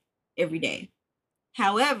post every day.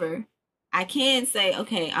 However, I can say,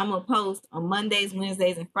 okay, I'm going to post on Mondays,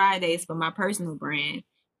 Wednesdays, and Fridays for my personal brand.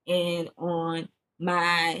 And on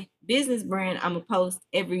my business brand, I'm going to post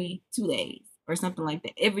every 2 days or something like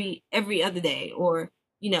that. Every other day, or,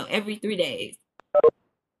 every 3 days.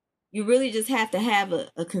 You really just have to have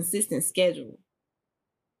a consistent schedule.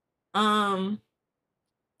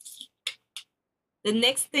 The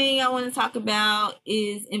next thing I want to talk about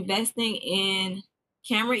is investing in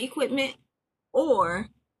camera equipment, or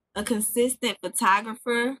a consistent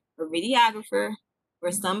photographer or videographer,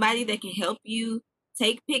 or somebody that can help you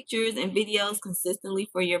take pictures and videos consistently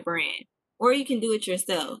for your brand. Or you can do it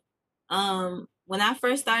yourself. When I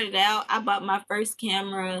first started out, I bought my first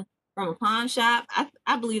camera from a pawn shop.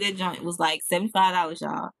 I believe that joint was like $75,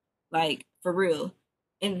 y'all. Like, for real.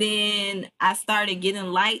 And then I started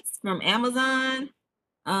getting lights from Amazon.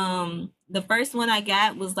 The first one I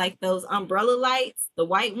got was like those umbrella lights, the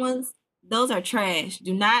white ones. Those are trash.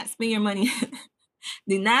 Do not spend your money.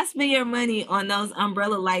 Do not spend your money on those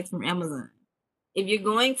umbrella lights from Amazon. If you're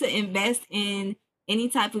going to invest in any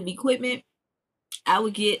type of equipment, I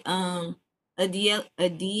would get a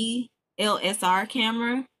DSLR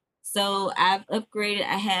camera. So I've upgraded.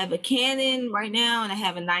 I have a Canon right now, and I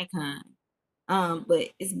have a Nikon.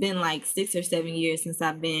 But it's been like 6 or 7 years since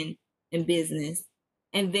I've been in business.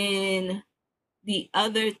 And then the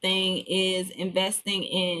other thing is investing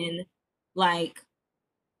in like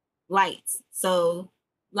lights. So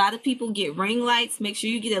a lot of people get ring lights. Make sure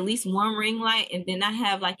you get at least one ring light, and then I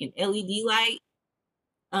have like an LED light.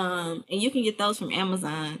 And you can get those from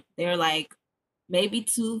Amazon. They're like maybe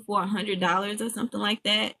 $200 for $100 or something like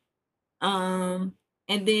that. And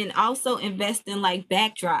then also invest in like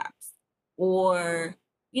backdrops, or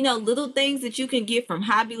little things that you can get from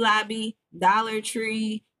Hobby Lobby, Dollar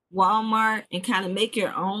Tree, Walmart, and kind of make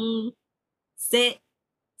your own set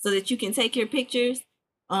so that you can take your pictures.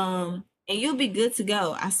 And you'll be good to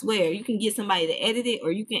go. I swear. You can get somebody to edit it,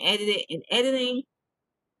 or you can edit it, and editing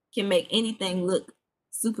can make anything look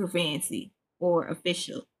super fancy or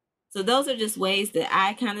official. So those are just ways that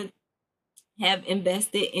I kind of have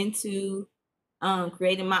invested into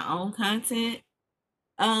creating my own content.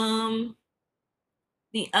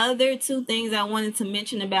 The other two things I wanted to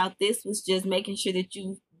mention about this was just making sure that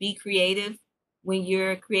you be creative when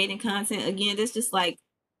you're creating content. Again, it's just like,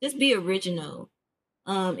 just be original.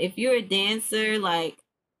 If you're a dancer,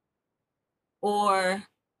 or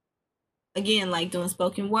again, like doing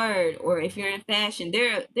spoken word, or if you're in fashion,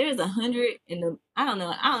 there's 100 I don't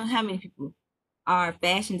know how many people are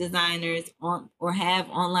fashion designers or have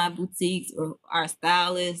online boutiques, or are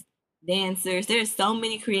stylists, dancers. There's so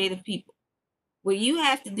many creative people. What you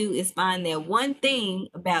have to do is find that one thing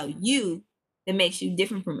about you that makes you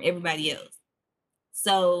different from everybody else.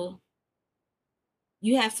 So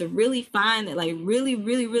you have to really find it, like really,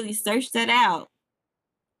 really, really search that out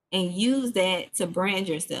and use that to brand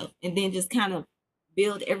yourself, and then just kind of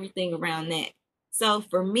build everything around that. So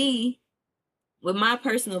for me, with my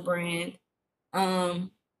personal brand, I've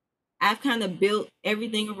kind of built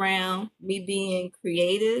everything around me being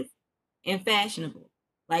creative and fashionable.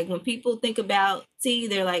 Like when people think about T,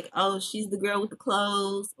 they're like, oh, she's the girl with the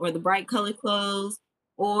clothes, or the bright colored clothes.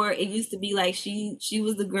 Or it used to be like she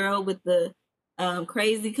was the girl with the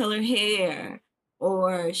crazy colored hair,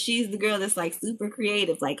 or she's the girl that's like super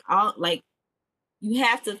creative. Like you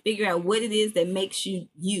have to figure out what it is that makes you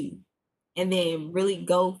you, and then really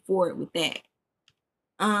go for it with that.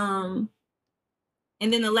 And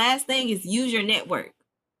then the last thing is use your network.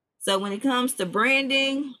 So when it comes to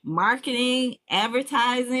branding, marketing,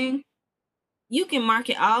 advertising, you can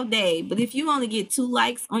market all day, but if you only get 2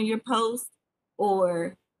 likes on your post,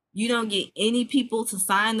 or you don't get any people to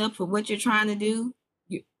sign up for what you're trying to do,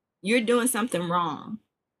 you're doing something wrong.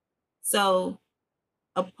 So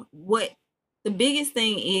what the biggest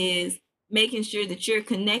thing is making sure that you're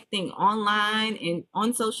connecting online and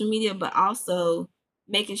on social media, but also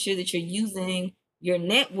making sure that you're using your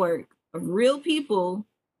network of real people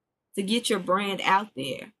to get your brand out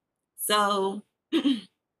there. So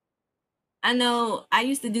I know I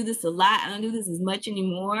used to do this a lot. I don't do this as much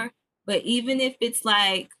anymore, but even if it's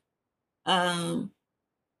like, and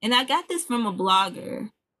I got this from a blogger,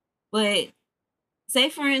 but say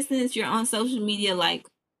for instance, you're on social media like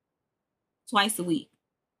twice a week.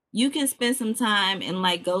 You can spend some time and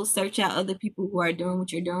like go search out other people who are doing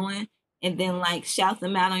what you're doing, and then like shout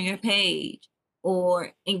them out on your page,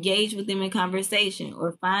 or engage with them in conversation,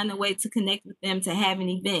 or find a way to connect with them to have an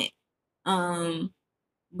event.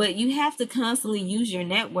 But you have to constantly use your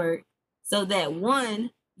network so that,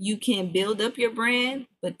 one, you can build up your brand,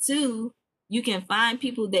 but two, you can find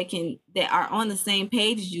people that are on the same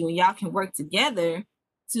page as you, and y'all can work together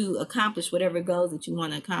to accomplish whatever goals that you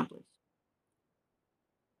want to accomplish.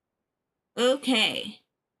 Okay,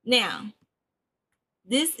 now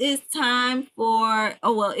this is time for,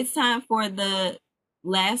 it's time for the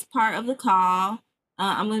last part of the call.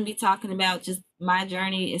 I'm going to be talking about just my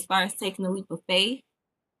journey as far as taking the leap of faith.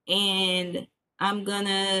 And I'm going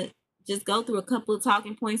to just go through a couple of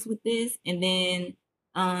talking points with this. And then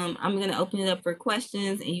I'm going to open it up for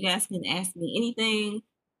questions, and you guys can ask me anything.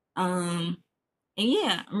 And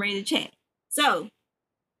yeah, I'm ready to chat. So,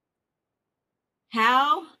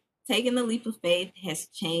 how taking the leap of faith has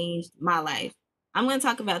changed my life. I'm going to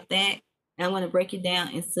talk about that, and I'm going to break it down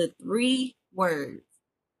into 3 words.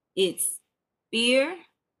 It's fear,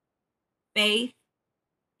 faith,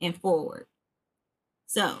 and forward.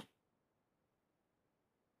 So,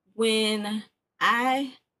 when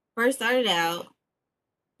I first started out,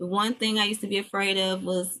 the one thing I used to be afraid of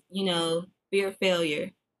was, fear of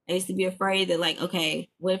failure. I used to be afraid that, like, okay,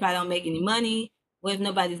 what if I don't make any money? What if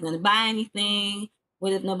nobody's going to buy anything?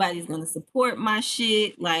 What if nobody's going to support my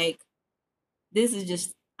shit? Like,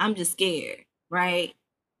 I'm just scared, right?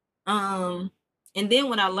 And then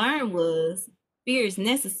what I learned was fear is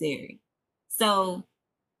necessary. So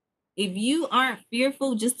if you aren't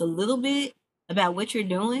fearful just a little bit about what you're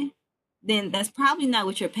doing, then that's probably not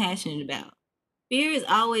what you're passionate about. Fear is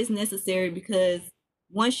always necessary, because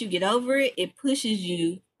once you get over it, it pushes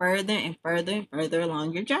you further and further and further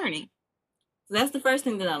along your journey. So that's the first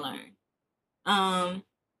thing that I learned.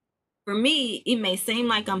 For me, it may seem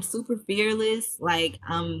like I'm super fearless, like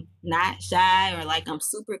I'm not shy, or like I'm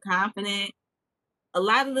super confident. A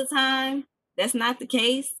lot of the time, that's not the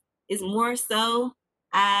case. It's more so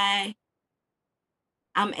I'm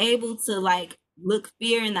able to like look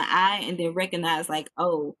fear in the eye and then recognize like,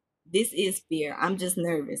 oh, this is fear. I'm just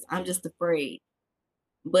nervous. I'm just afraid.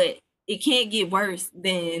 But it can't get worse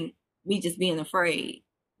than me just being afraid.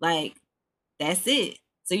 Like, that's it.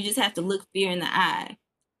 So you just have to look fear in the eye.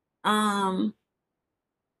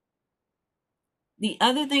 The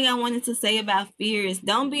other thing I wanted to say about fear is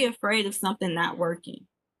don't be afraid of something not working.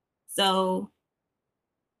 So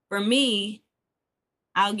for me,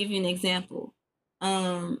 I'll give you an example.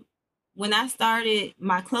 When I started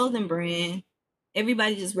my clothing brand,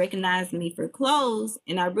 everybody just recognized me for clothes,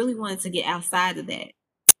 and I really wanted to get outside of that.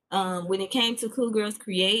 When it came to Cool Girls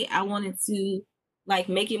Create, I wanted to like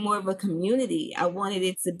make it more of a community. I wanted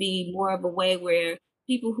it to be more of a way where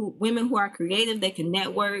women who are creative, they can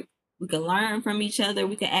network, we can learn from each other,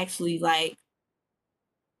 we can actually like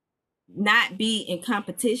not be in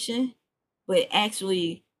competition, but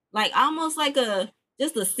actually like almost like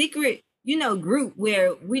just a secret, group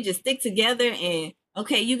where we just stick together and,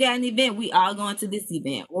 okay, you got an event, we all going to this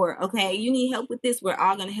event, or okay, you need help with this, we're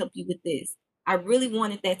all going to help you with this. I really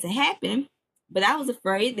wanted that to happen, but I was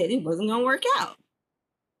afraid that it wasn't going to work out.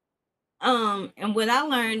 And what I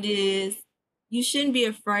learned is you shouldn't be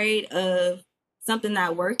afraid of something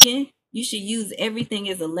not working. You should use everything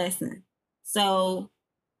as a lesson. So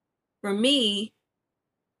for me,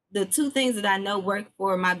 the 2 things that I know work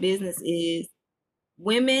for my business is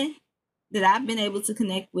women that I've been able to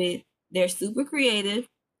connect with. They're super creative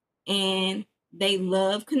and they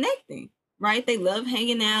love connecting, right? They love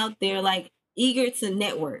hanging out. They're like eager to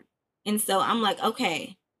network. And so I'm like,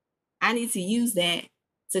 okay, I need to use that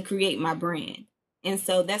to create my brand. And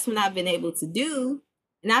so that's what I've been able to do.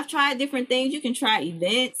 And I've tried different things. You can try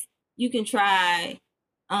events. You can try,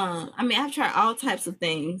 I've tried all types of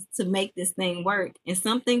things to make this thing work. And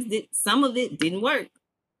some of it didn't work.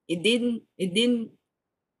 I didn't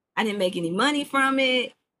make any money from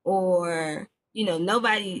it, or,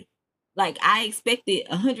 nobody, like, I expected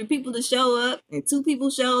 100 people to show up and 2 people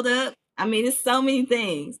showed up. I mean, it's so many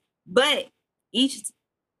things, but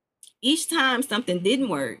each time something didn't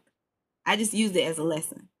work, I just used it as a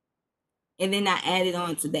lesson. And then I added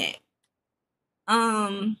on to that.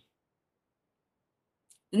 The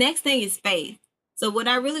next thing is faith. So what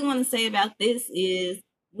I really want to say about this is,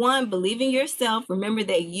 1, believe in yourself. Remember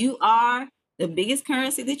that you are the biggest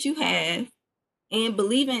currency that you have. And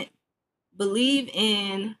believe in,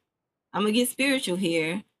 I'm going to get spiritual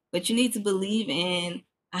here, but you need to believe in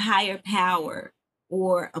a higher power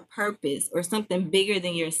or a purpose or something bigger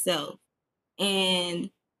than yourself. And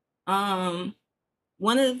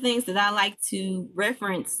one of the things that I like to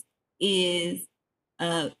reference is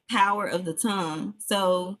power of the tongue.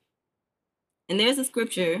 So, and there's a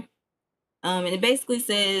scripture, and it basically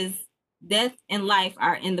says, death and life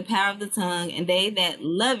are in the power of the tongue, and they that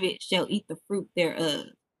love it shall eat the fruit thereof.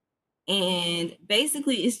 And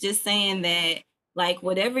basically it's just saying that, like,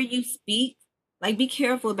 whatever you speak, like, be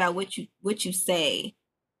careful about what you say,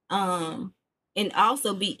 and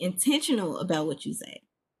also be intentional about what you say.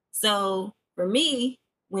 So for me,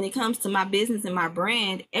 when it comes to my business and my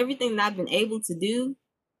brand, everything that I've been able to do,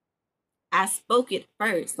 I spoke it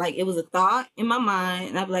first. Like, it was a thought in my mind,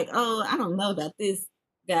 and I'd be like, oh, I don't know about this,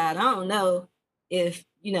 God. I don't know if,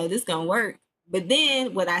 this gonna work. But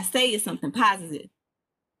then what I say is something positive.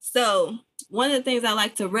 So one of the things I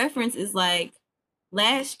like to reference is, like,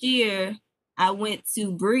 last year I went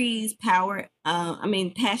to Breeze Passion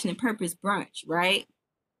and Purpose brunch, right?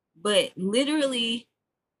 But literally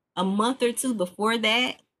a month or 2 before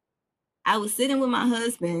that, I was sitting with my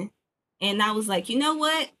husband and I was like, you know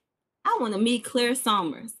what? I want to meet Claire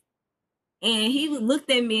Somers. And he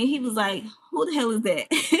looked at me and he was like, who the hell is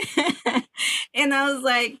that? And I was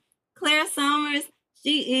like, Claire Somers,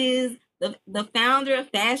 she is the founder of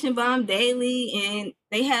Fashion Bomb Daily, and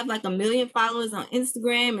they have like 1 million followers on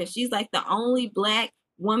Instagram, and she's like the only Black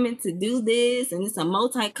woman to do this, and it's a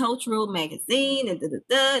multicultural magazine, and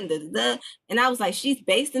da-da-da. And I was like, she's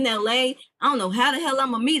based in LA. I don't know how the hell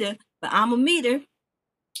I'm gonna meet her, but I'm gonna meet her,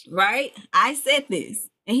 right? I said this.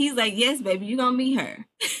 And he's like, yes, baby, you're gonna meet her.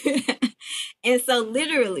 And so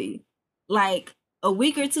literally, like a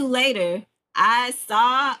week or 2 later, I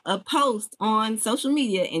saw a post on social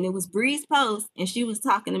media, and it was Bree's post, and she was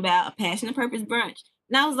talking about a Passion and Purpose brunch.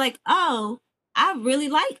 And I was like, oh, I really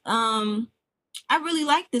like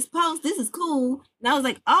this post. This is cool. And I was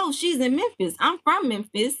like, oh, she's in Memphis. I'm from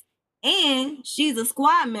Memphis. And she's a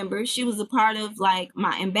squad member. She was a part of like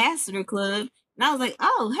my ambassador club. And I was like,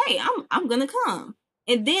 oh, hey, I'm gonna come.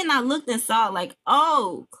 And then I looked and saw like,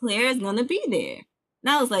 oh, Claire's gonna be there. And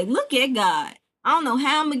I was like, look at God. I don't know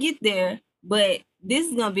how I'm gonna get there, but this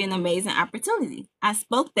is gonna be an amazing opportunity. I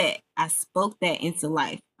spoke that into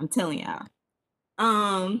life. I'm telling y'all.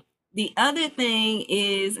 The other thing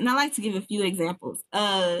is, and I like to give a few examples.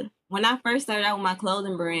 When I first started out with my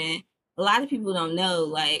clothing brand, a lot of people don't know,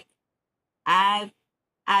 like, I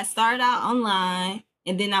started out online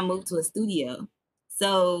and then I moved to a studio.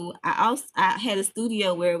 So I had a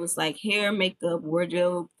studio where it was like hair, makeup,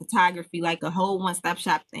 wardrobe, photography, like a whole one-stop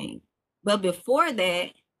shop thing. But before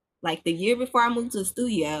that, like the year before I moved to the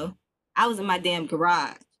studio, I was in my damn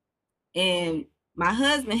garage. And my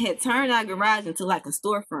husband had turned our garage into like a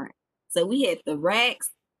storefront. So we had the racks,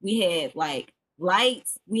 we had like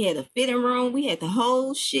lights, we had a fitting room, we had the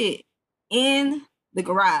whole shit in the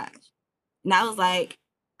garage. And I was like,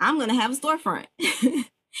 I'm going to have a storefront.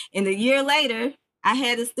 And a year later, I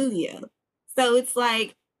had a studio. So it's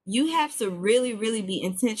like, you have to really, really be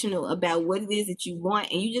intentional about what it is that you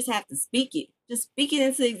want. And you just have to speak it. Just speak it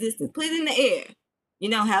into existence. Put it in the air,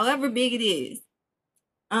 however big it is.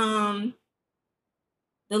 The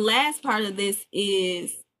last part of this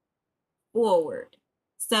is forward.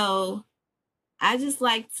 So I just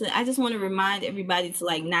want to remind everybody to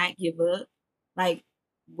like not give up. Like,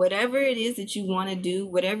 whatever it is that you want to do,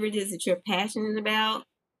 whatever it is that you're passionate about,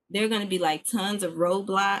 there are going to be like tons of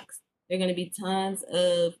roadblocks. There are going to be tons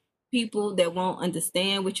of people that won't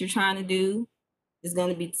understand what you're trying to do. There's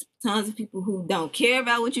going to be tons of people who don't care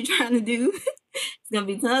about what you're trying to do. It's going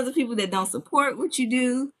to be tons of people that don't support what you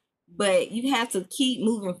do, but you have to keep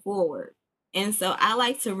moving forward. And so I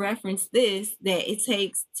like to reference this, that it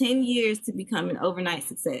takes 10 years to become an overnight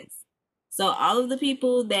success. So all of the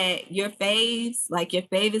people that your faves, like your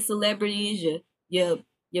favorite celebrities, your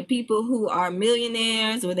your people who are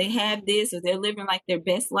millionaires, or they have this, or they're living like their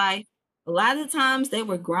best life, a lot of times they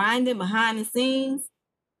were grinding behind the scenes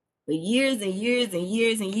for years and years and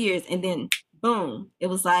years and years. And then boom, it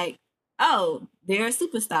was like, oh, they're a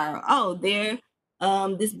superstar. Oh, they're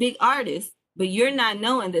this big artist. But you're not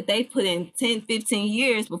knowing that they put in 10, 15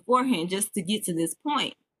 years beforehand just to get to this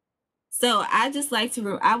point. So I would just like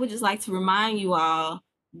to remind you all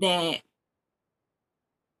that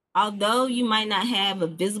although you might not have a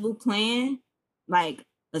visible plan, like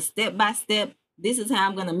a step by step, this is how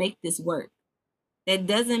I'm going to make this work, that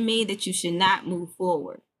doesn't mean that you should not move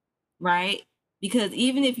forward, right? Because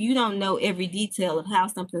even if you don't know every detail of how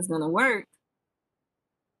something's going to work,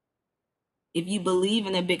 if you believe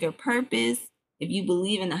in a bigger purpose, if you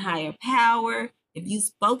believe in a higher power, if you've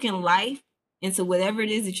spoken life into whatever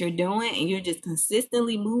it is that you're doing and you're just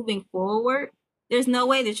consistently moving forward, there's no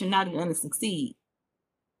way that you're not going to succeed.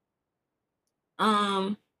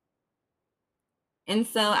 And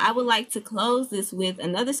so I would like to close this with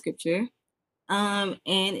another scripture. And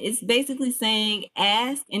it's basically saying,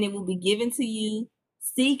 ask and it will be given to you,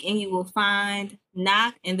 seek and you will find,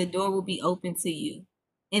 knock and the door will be open to you.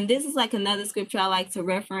 And this is like another scripture I like to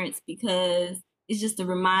reference because it's just a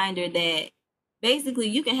reminder that basically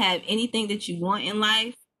you can have anything that you want in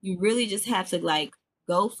life. You really just have to like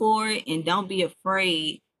go for it, and don't be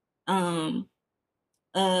afraid of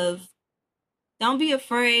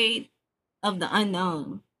the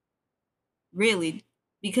unknown, really,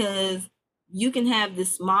 because you can have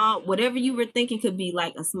this small, whatever you were thinking could be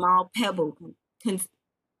like a small pebble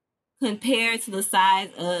compared to the size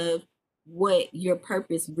of what your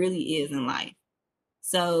purpose really is in life.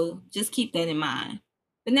 So just keep that in mind.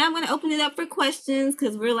 But now I'm going to open it up for questions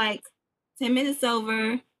because we're like 10 minutes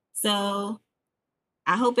over. So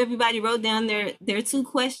I hope everybody wrote down their 2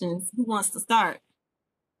 questions. Who wants to start?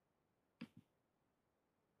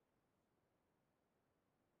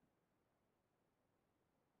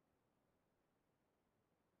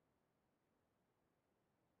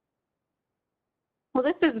 Well,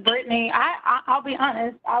 this is Brittany. I'll be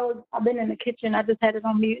honest. I've been in the kitchen. I just had it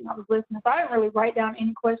on mute and I was listening, so I didn't really write down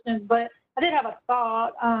any questions. But I did have a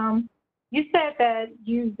thought. You said that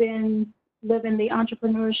you've been living the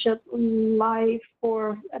entrepreneurship life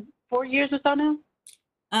for 4 years or so now.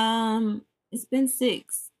 It's been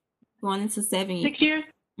 6, going into 7 years. 6 years.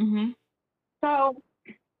 Mm-hmm. So,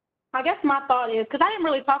 I guess my thought is, because I didn't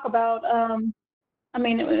really talk about. I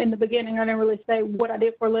mean, in the beginning, I didn't really say what I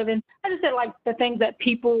did for a living. I just said, like, the things that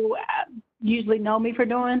people usually know me for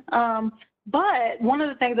doing. But one of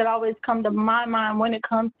the things that always come to my mind when it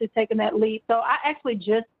comes to taking that leap, so I actually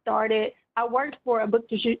just started. I worked for a book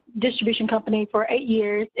distribution company for 8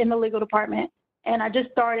 years in the legal department, and I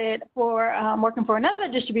just started working for another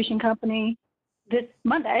distribution company this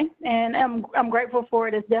Monday, and I'm grateful for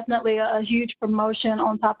it. It's definitely a huge promotion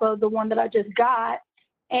on top of the one that I just got.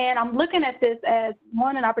 And I'm looking at this as,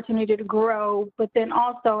 one, an opportunity to grow, but then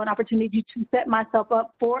also an opportunity to set myself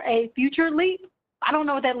up for a future leap. I don't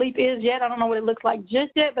know what that leap is yet. I don't know what it looks like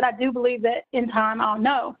just yet, but I do believe that in time I'll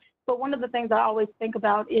know. But one of the things I always think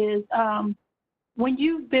about is when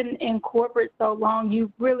you've been in corporate so long, you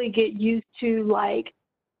really get used to, like,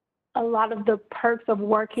 a lot of the perks of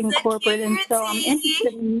working corporate. And so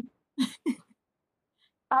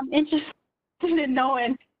I'm interested in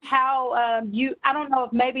knowing how I don't know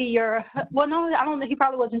if maybe no, I don't think he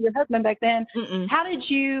probably wasn't your husband back then. Mm-mm. How did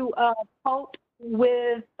you cope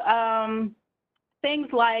with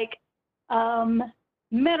things like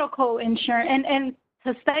medical insurance? And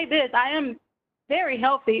to say this, I am very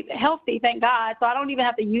healthy, thank God, so I don't even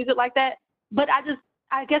have to use it like that. But I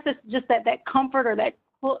guess it's just that comfort, or that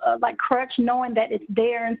like crutch, knowing that it's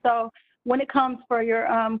there. And so when it comes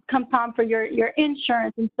time for your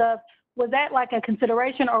insurance and stuff, was that like a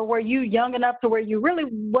consideration, or were you young enough to where you really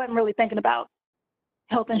wasn't really thinking about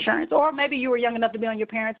health insurance? Or maybe you were young enough to be on your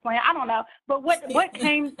parents' plan. I don't know. But what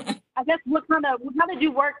came, I guess, how did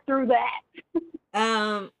you work through that?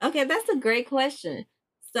 Okay, that's a great question.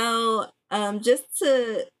 So just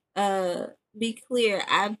to be clear,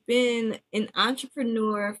 I've been an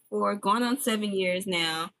entrepreneur for going on 7 years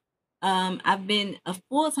now. I've been a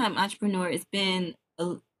full-time entrepreneur. It's been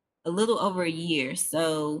a little over a year.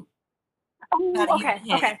 So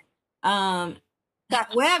Okay.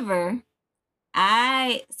 However,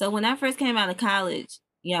 so when I first came out of college,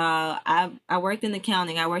 y'all, I worked in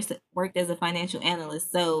accounting. I worked as a financial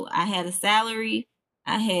analyst. So I had a salary.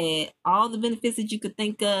 I had all the benefits that you could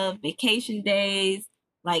think of, vacation days,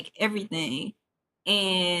 like everything.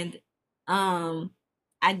 And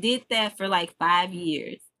I did that for like 5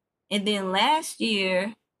 years. And then last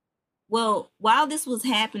year, well, while this was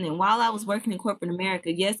happening, while I was working in corporate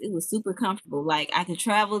America, yes, it was super comfortable. Like I could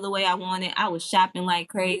travel the way I wanted. I was shopping like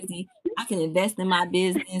crazy. I could invest in my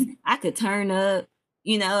business. I could turn up,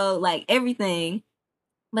 like everything.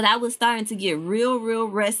 But I was starting to get real, real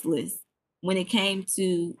restless when it came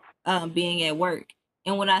to being at work.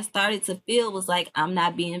 And what I started to feel was like I'm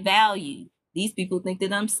not being valued. These people think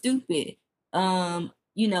that I'm stupid.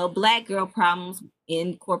 Black girl problems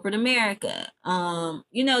in corporate America.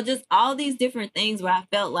 Just all these different things where I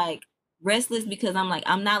felt like restless because I'm like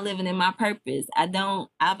I'm not living in my purpose. I don't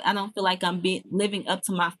feel like I'm living up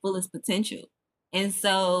to my fullest potential. And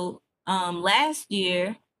so last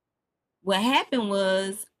year what happened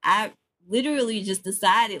was I literally just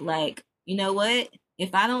decided like, you know what?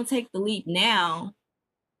 If I don't take the leap now,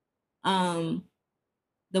 um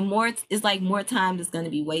the more it's like more time is going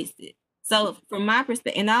to be wasted. So from my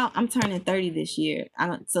perspective, and I'm turning 30 this year.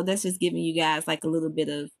 So that's just giving you guys like a little bit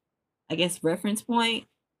of, I guess, reference point.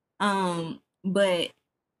 But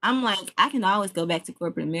I'm like, I can always go back to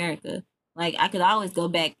corporate America. Like I could always go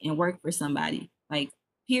back and work for somebody. Like,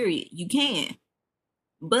 period. You can.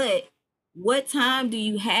 But what time do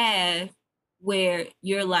you have where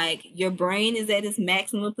you're like your brain is at its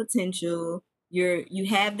maximum potential? You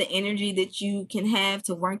have the energy that you can have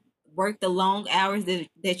to work the long hours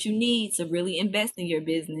that you need to really invest in your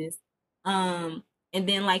business. And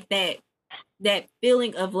then like that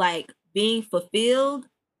feeling of like being fulfilled,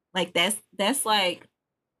 like that's like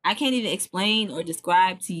I can't even explain or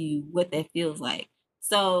describe to you what that feels like.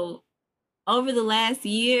 So over the last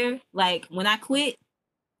year, like when I quit,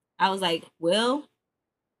 I was like, well,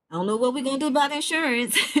 I don't know what we're gonna do about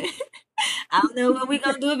insurance. I don't know what we're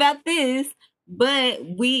gonna do about this. But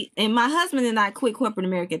my husband and I quit corporate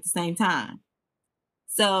America at the same time.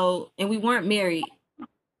 So, and we weren't married.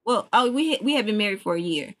 Well, we had been married for a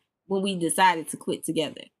year when we decided to quit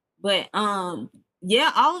together. But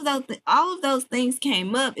yeah, all of those things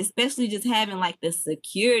came up, especially just having like the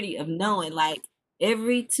security of knowing like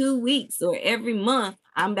every 2 weeks or every month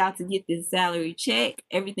I'm about to get this salary check.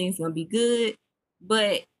 Everything's gonna be good.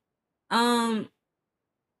 But um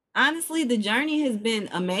honestly, the journey has been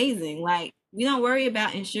amazing. Like we don't worry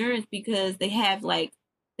about insurance because they have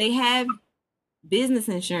business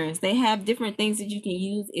insurance. They have different things that you can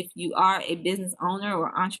use if you are a business owner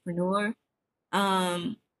or entrepreneur.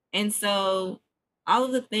 And so all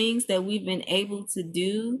of the things that we've been able to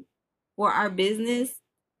do for our business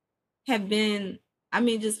have been, I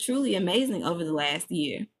mean, just truly amazing over the last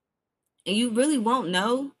year. And you really won't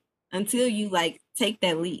know until you like take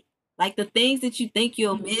that leap. Like the things that you think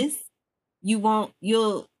you'll miss, you won't,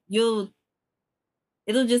 you'll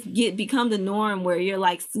it'll just become the norm where you're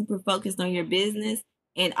like super focused on your business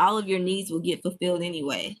and all of your needs will get fulfilled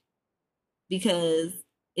anyway because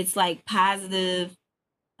it's like positive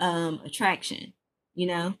attraction, you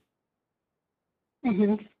know.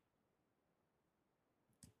 Mhm.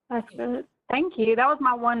 That's good. Thank you. That was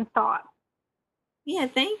my one thought. Yeah,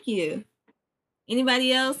 thank you.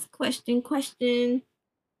 Anybody else? Question?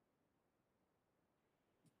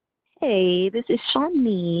 Hey, this is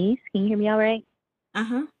Shawnice. Can you hear me all right?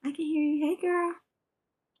 Uh-huh. I can hear you. Hey girl.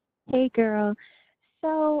 Hey, girl.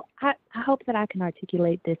 So I hope that I can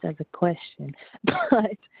articulate this as a question,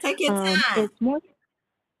 but Take your time. it's more,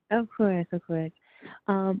 of course, of course.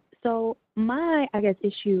 So my, I guess,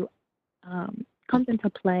 issue comes into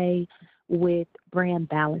play with brand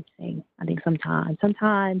balancing. I think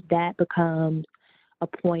sometimes that becomes a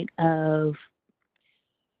point of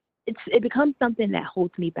it becomes something that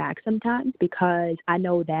holds me back sometimes because I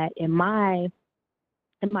know that in my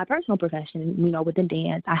personal profession, within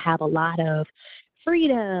dance, I have a lot of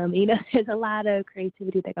freedom. There's a lot of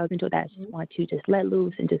creativity that goes into it that I just want to just let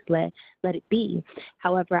loose and just let it be.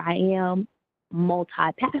 However, I am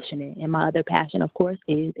multi-passionate, and my other passion, of course,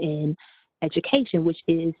 is in education, which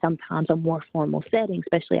is sometimes a more formal setting,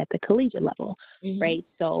 especially at the collegiate level, right?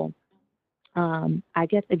 So I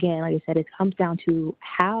guess, again, like I said, it comes down to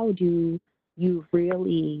how do you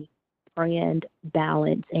really brand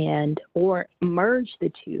balance and or merge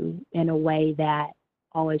the two in a way that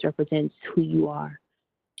always represents who you are.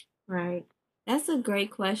 Right. That's a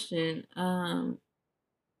great question.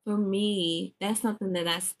 For me, that's something that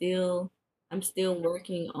I'm still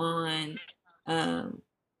working on, um,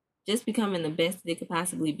 just becoming the best that it could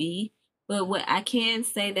possibly be. But what I can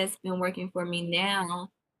say that's been working for me now,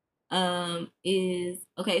 is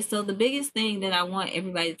okay. So the biggest thing that I want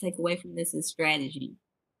everybody to take away from this is strategy.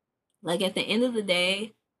 Like at the end of the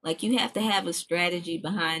day, like you have to have a strategy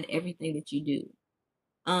behind everything that you do.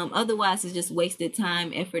 Otherwise it's just wasted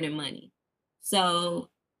time, effort, and money. So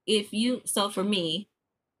so for me,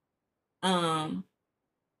 um,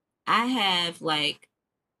 I have like,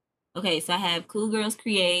 okay, so I have Cool Girls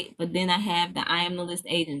Create, but then I have the I Am the List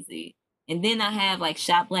agency. And then I have like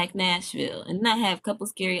Shop Black Nashville. And then I have Couple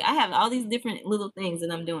Scary. I have all these different little things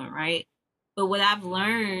that I'm doing, right? But what I've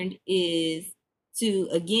learned is to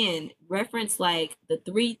again reference like the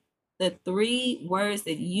three words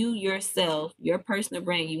that you yourself, your personal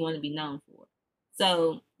brand, you want to be known for.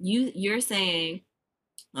 So you're saying,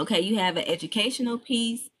 okay, you have an educational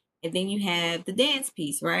piece and then you have the dance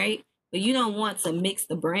piece, right? But you don't want to mix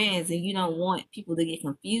the brands and you don't want people to get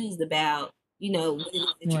confused about, what it is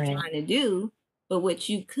that you're Right. trying to do. But what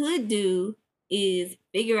you could do is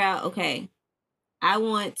figure out, okay, I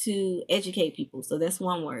want to educate people. So that's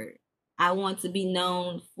one word. I want to be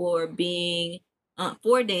known for being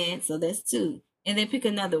for dance. So that's two. And then pick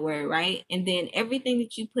another word, right? And then everything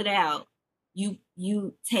that you put out,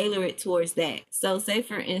 you tailor it towards that. So say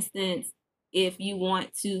for instance, if you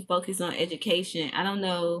want to focus on education, I don't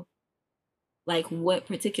know like what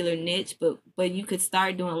particular niche, but you could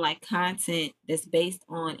start doing like content that's based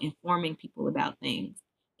on informing people about things.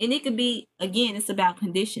 And it could be, again, it's about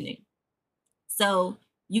conditioning. So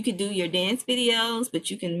you could do your dance videos,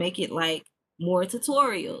 but you can make it like more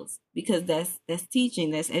tutorials because that's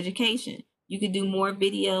teaching, that's education. You could do more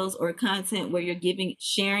videos or content where you're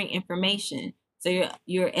sharing information. So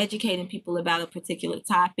you're educating people about a particular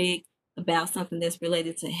topic, about something that's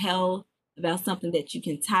related to health, about something that you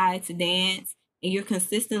can tie to dance, and you're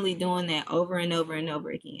consistently doing that over and over and over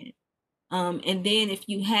again. And then if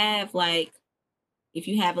you have a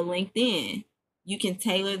LinkedIn, you can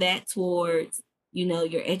tailor that towards,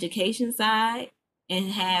 your education side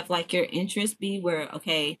and have like your interest be where,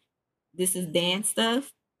 okay, this is dance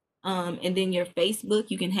stuff. And then your Facebook,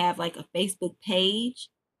 you can have like a Facebook page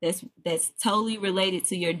that's totally related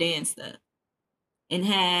to your dance stuff. And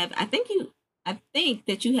I think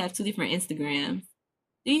that you have two different Instagrams.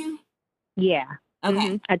 Do you? Yeah.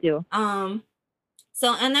 Okay. I do.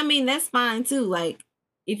 So, and I mean, that's fine too. Like,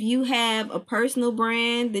 if you have a personal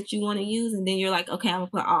brand that you want to use, and then you're like, okay, I'm gonna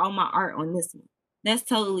put all my art on this one, that's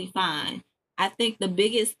totally fine. I think the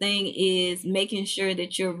biggest thing is making sure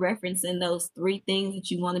that you're referencing those three things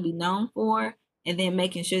that you want to be known for, and then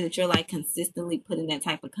making sure that you're like consistently putting that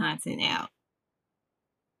type of content out.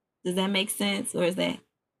 Does that make sense, or is that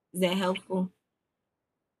helpful?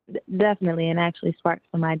 Definitely, and actually sparked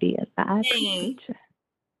some ideas. I appreciate you.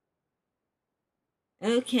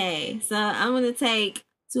 Okay, so I'm gonna take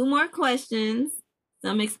two more questions. So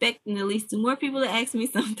I'm expecting at least two more people to ask me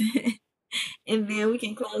something, and then we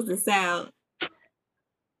can close this out.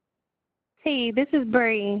 Hey, this is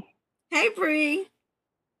Bree. Hey, Bree.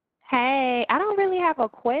 Hey, I don't really have a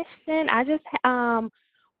question. I just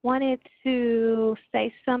wanted to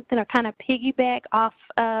say something or kind of piggyback off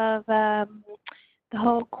of the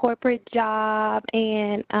whole corporate job,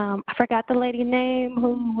 and I forgot the lady name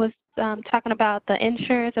who was talking about the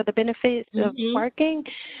insurance or the benefits of working.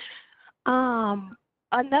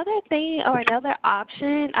 Another thing or another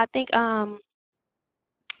option, I think,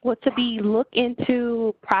 was to be look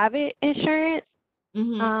into private insurance.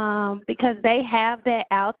 Because they have that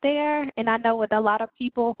out there, and I know with a lot of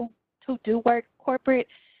people who do work corporate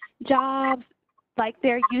jobs, like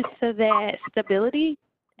they're used to that stability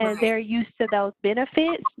and they're used to those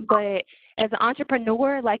benefits. But as an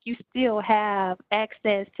entrepreneur, like you still have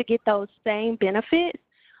access to get those same benefits.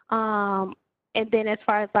 And then as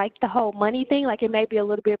far as like the whole money thing, like it may be a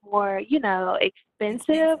little bit more,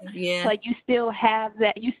 expensive. Yeah. But you still have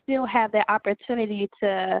that opportunity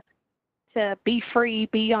to be free,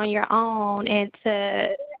 be on your own, and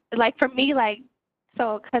to, like, for me, like,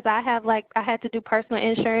 so, because I had to do personal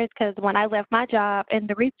insurance because when I left my job in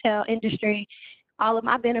the retail industry, all of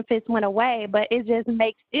my benefits went away, but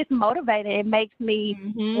it's motivating. It makes me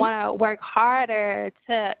want to work harder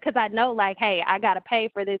because I know, like, hey, I got to pay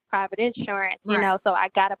for this private insurance, so I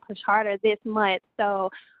got to push harder this month. So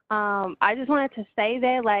I just wanted to say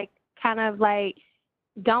that, like, kind of like,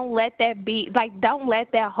 don't let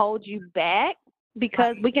that hold you back,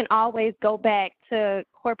 because we can always go back to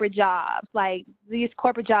corporate jobs. Like, these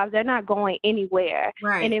corporate jobs, they're not going anywhere.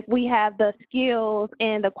 Right. And if we have the skills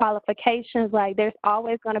and the qualifications, like, there's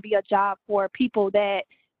always going to be a job for people that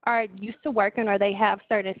are used to working or they have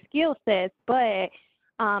certain skill sets. But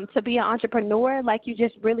to be an entrepreneur, like, you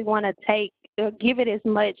just really want to give it as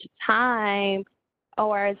much time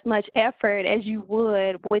or as much effort as you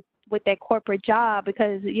would with that corporate job,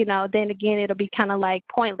 because, then again, it'll be kind of like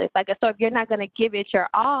pointless. Like, so if you're not going to give it your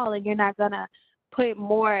all and you're not going to put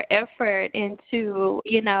more effort into,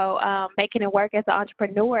 making it work as an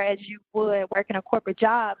entrepreneur as you would working a corporate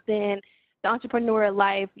job, then the entrepreneur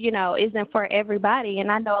life, isn't for everybody. And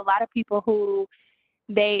I know a lot of people who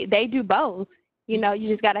they do both. You know, you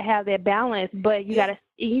just got to have that balance, but you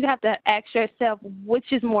have to ask yourself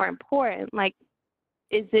which is more important. Like,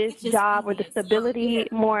 is this Which is job or the fine. So, stability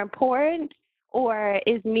more important, or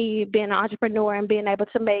is me being an entrepreneur and being able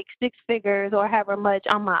to make six figures or however much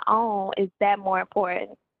on my own, is that more important?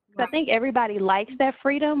 So I think everybody likes that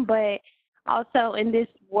freedom, but also in this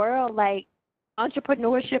world, like,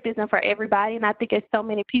 entrepreneurship isn't for everybody, and I think it's so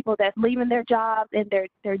many people that's leaving their jobs and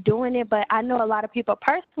they're doing it. But I know a lot of people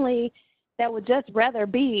personally that would just rather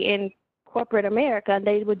be in corporate America.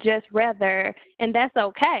 They would just rather, and that's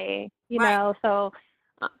okay, you know. So,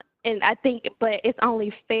 and I think, but it's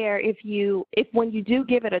only fair if when you do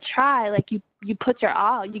give it a try, like you put your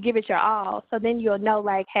all, you give it your all. So then you'll know,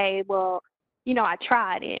 like, hey, well, you know, I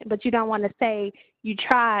tried it. But you don't want to say you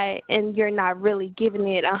try and you're not really giving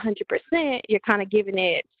it 100%. You're kind of giving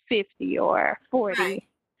it 50 or 40. Right.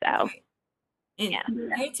 So, and yeah.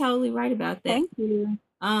 you're totally right about that. Thank you.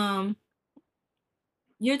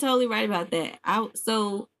 You're totally right about that. I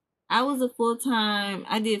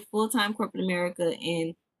did full-time corporate America,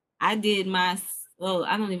 and I did I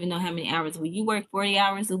don't even know how many hours. When you work 40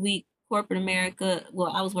 hours a week, corporate America,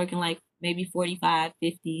 well, I was working like maybe 45,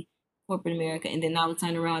 50 corporate America, and then I would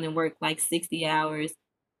turn around and work like 60 hours,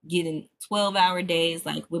 getting 12-hour days,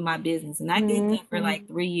 like with my business. And I did that for like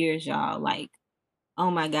 3 years, y'all. Like,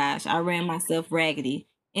 oh my gosh, I ran myself raggedy.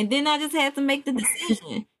 And then I just had to make the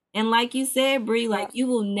decision. And like you said, Bree, like, you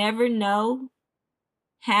will never know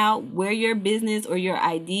where your business or your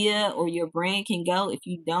idea or your brand can go if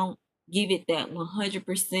you don't give it that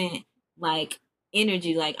 100% like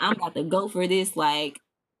energy. Like, I'm about to go for this, like,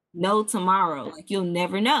 no tomorrow. Like, you'll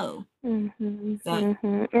never know. So,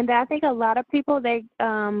 And I think a lot of people, they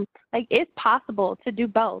like, it's possible to do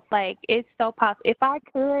both. Like, it's so possible. If I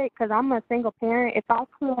could, because I'm a single parent, if I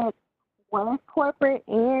could work corporate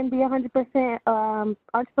and be 100%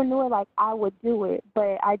 entrepreneur, like, I would do it.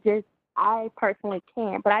 But I personally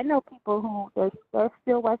can't. But I know people who they're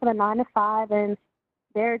still working a 9 to 5, and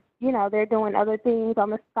they're doing other things on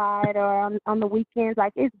the side or on the weekends.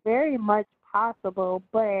 Like, it's very much possible,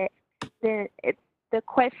 but then it's the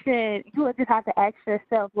question you would just have to ask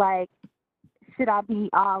yourself, like, should I be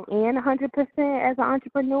all in 100% as an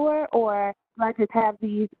entrepreneur, or do I just have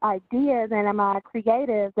these ideas and am I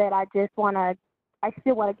creative that I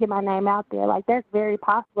still want to get my name out there? Like, that's very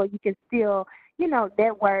possible. You can still,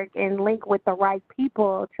 network and link with the right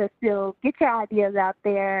people to still get your ideas out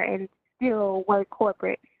there and still work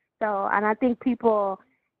corporate. So, and I think people,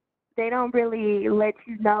 they don't really let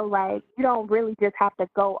you know, like, you don't really just have to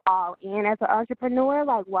go all in as an entrepreneur,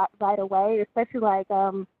 like, right away, especially, like,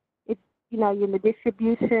 if, you're in the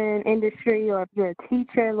distribution industry, or if you're a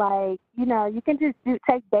teacher, like, you can just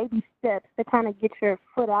take baby steps to kind of get your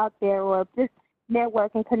foot out there, or just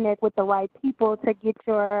network and connect with the right people to get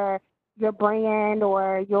your brand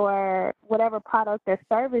or your whatever product or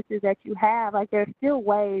services that you have. Like, there's still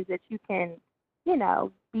ways that you can,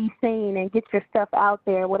 be seen and get your stuff out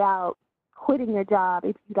there without quitting your job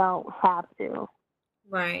if you don't have to.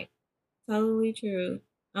 right. Totally true.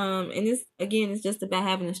 And it's just about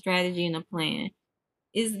having a strategy and a plan.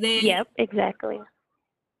 Yep, exactly.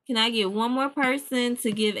 Can I get one more person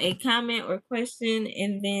to give a comment or question,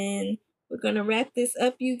 and then we're gonna wrap this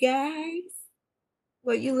up, you guys?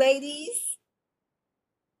 Well, you ladies.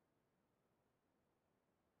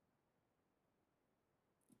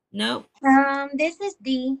 Nope. This is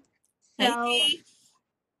D. So,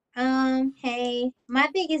 hey, my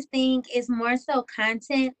biggest thing is more so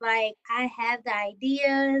content. Like, I have the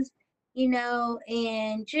ideas,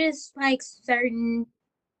 and just like certain,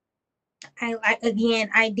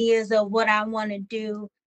 ideas of what I want to do,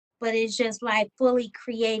 but it's just like fully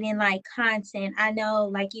creating like content. I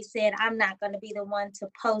know, like you said, I'm not going to be the one to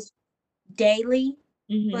post daily,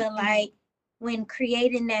 but like, when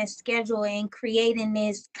creating that schedule and creating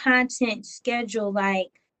this content schedule,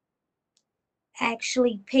 like,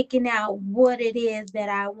 actually picking out what it is that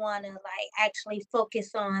I want to like actually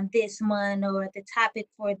focus on this month, or the topic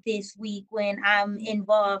for this week, when I'm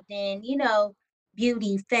involved in,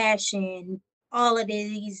 beauty, fashion, all of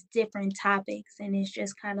these different topics. And it's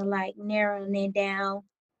just kind of like narrowing it down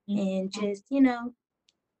and just,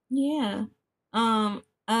 Yeah.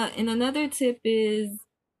 And another tip is,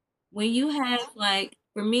 when you have, like,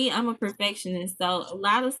 for me, I'm a perfectionist, so a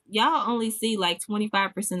lot of y'all only see like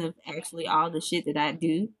 25% of actually all the shit that I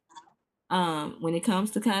do when it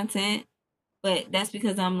comes to content. But that's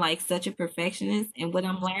because I'm like such a perfectionist, and what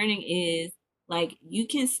I'm learning is, like, you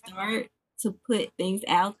can start to put things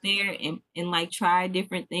out there and like try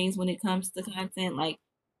different things when it comes to content. Like,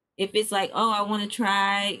 if it's like, oh, I want to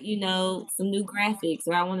try, some new graphics,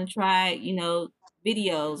 or I want to try,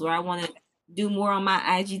 videos, or I want to do more on my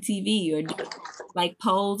IGTV, or do like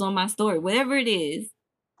polls on my story, whatever it is.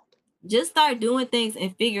 Just start doing things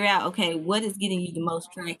and figure out, okay, what is getting you the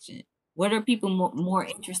most traction? What are people more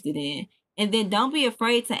interested in? And then don't be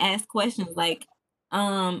afraid to ask questions. Like,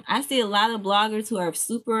 I see a lot of bloggers who are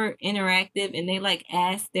super interactive, and they like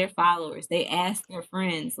ask their followers, they ask their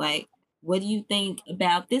friends, like, what do you think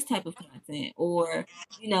about this type of content? Or,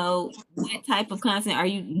 what type of content are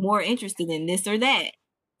you more interested in, this or that?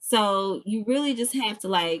 So you really just have to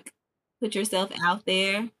like put yourself out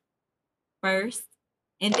there first,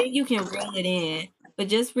 and then you can reel it in. But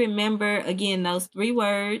just remember again those 3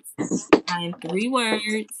 words. Find 3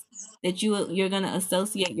 words that you're gonna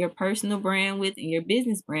associate your personal brand with and your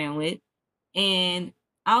business brand with. And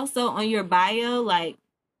also on your bio, like,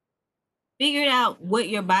 figure out what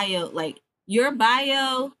your bio, like, your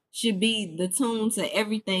bio should be the tune to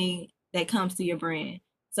everything that comes to your brand.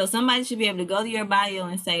 So somebody should be able to go to your bio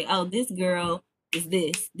and say, oh, this girl is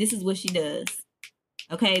this. This is what she does.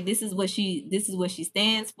 Okay, this is what she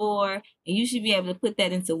stands for, and you should be able to put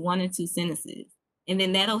that into 1 or 2 sentences. And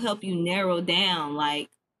then that'll help you narrow down like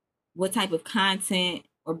what type of content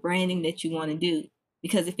or branding that you want to do.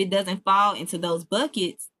 Because if it doesn't fall into those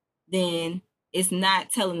buckets, then it's not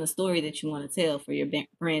telling the story that you want to tell for your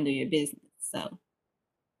brand or your business. So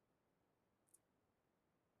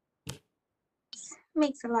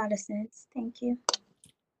Makes a lot of sense. Thank you.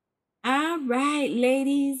 all right,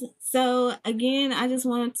 ladies. So again, I just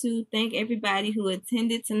wanted to thank everybody who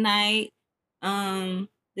attended tonight.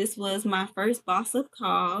 This was my first Boss Up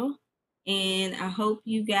call, and I hope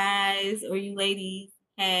you guys or you ladies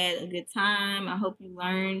had a good time. I hope you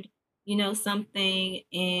learned, something,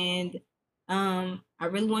 and I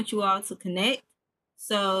really want you all to connect.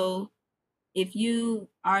 So if you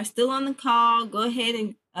are still on the call, go ahead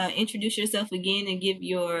and introduce yourself again and give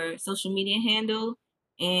your social media handle.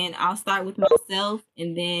 And I'll start with myself,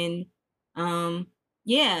 and then,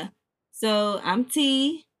 yeah. So I'm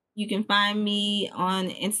T. You can find me on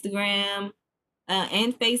Instagram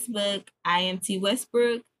and Facebook. I am T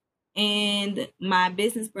Westbrook, and my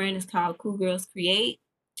business brand is called Cool Girls Create.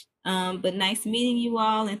 But nice meeting you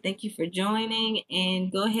all, and thank you for joining.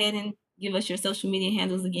 And go ahead and give us your social media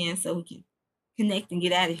handles again so we can connect and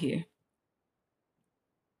get out of here.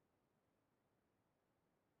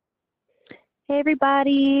 Hey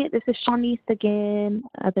everybody, this is Shawnice again,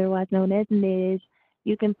 otherwise known as Miz.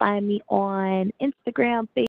 You can find me on Instagram, Facebook.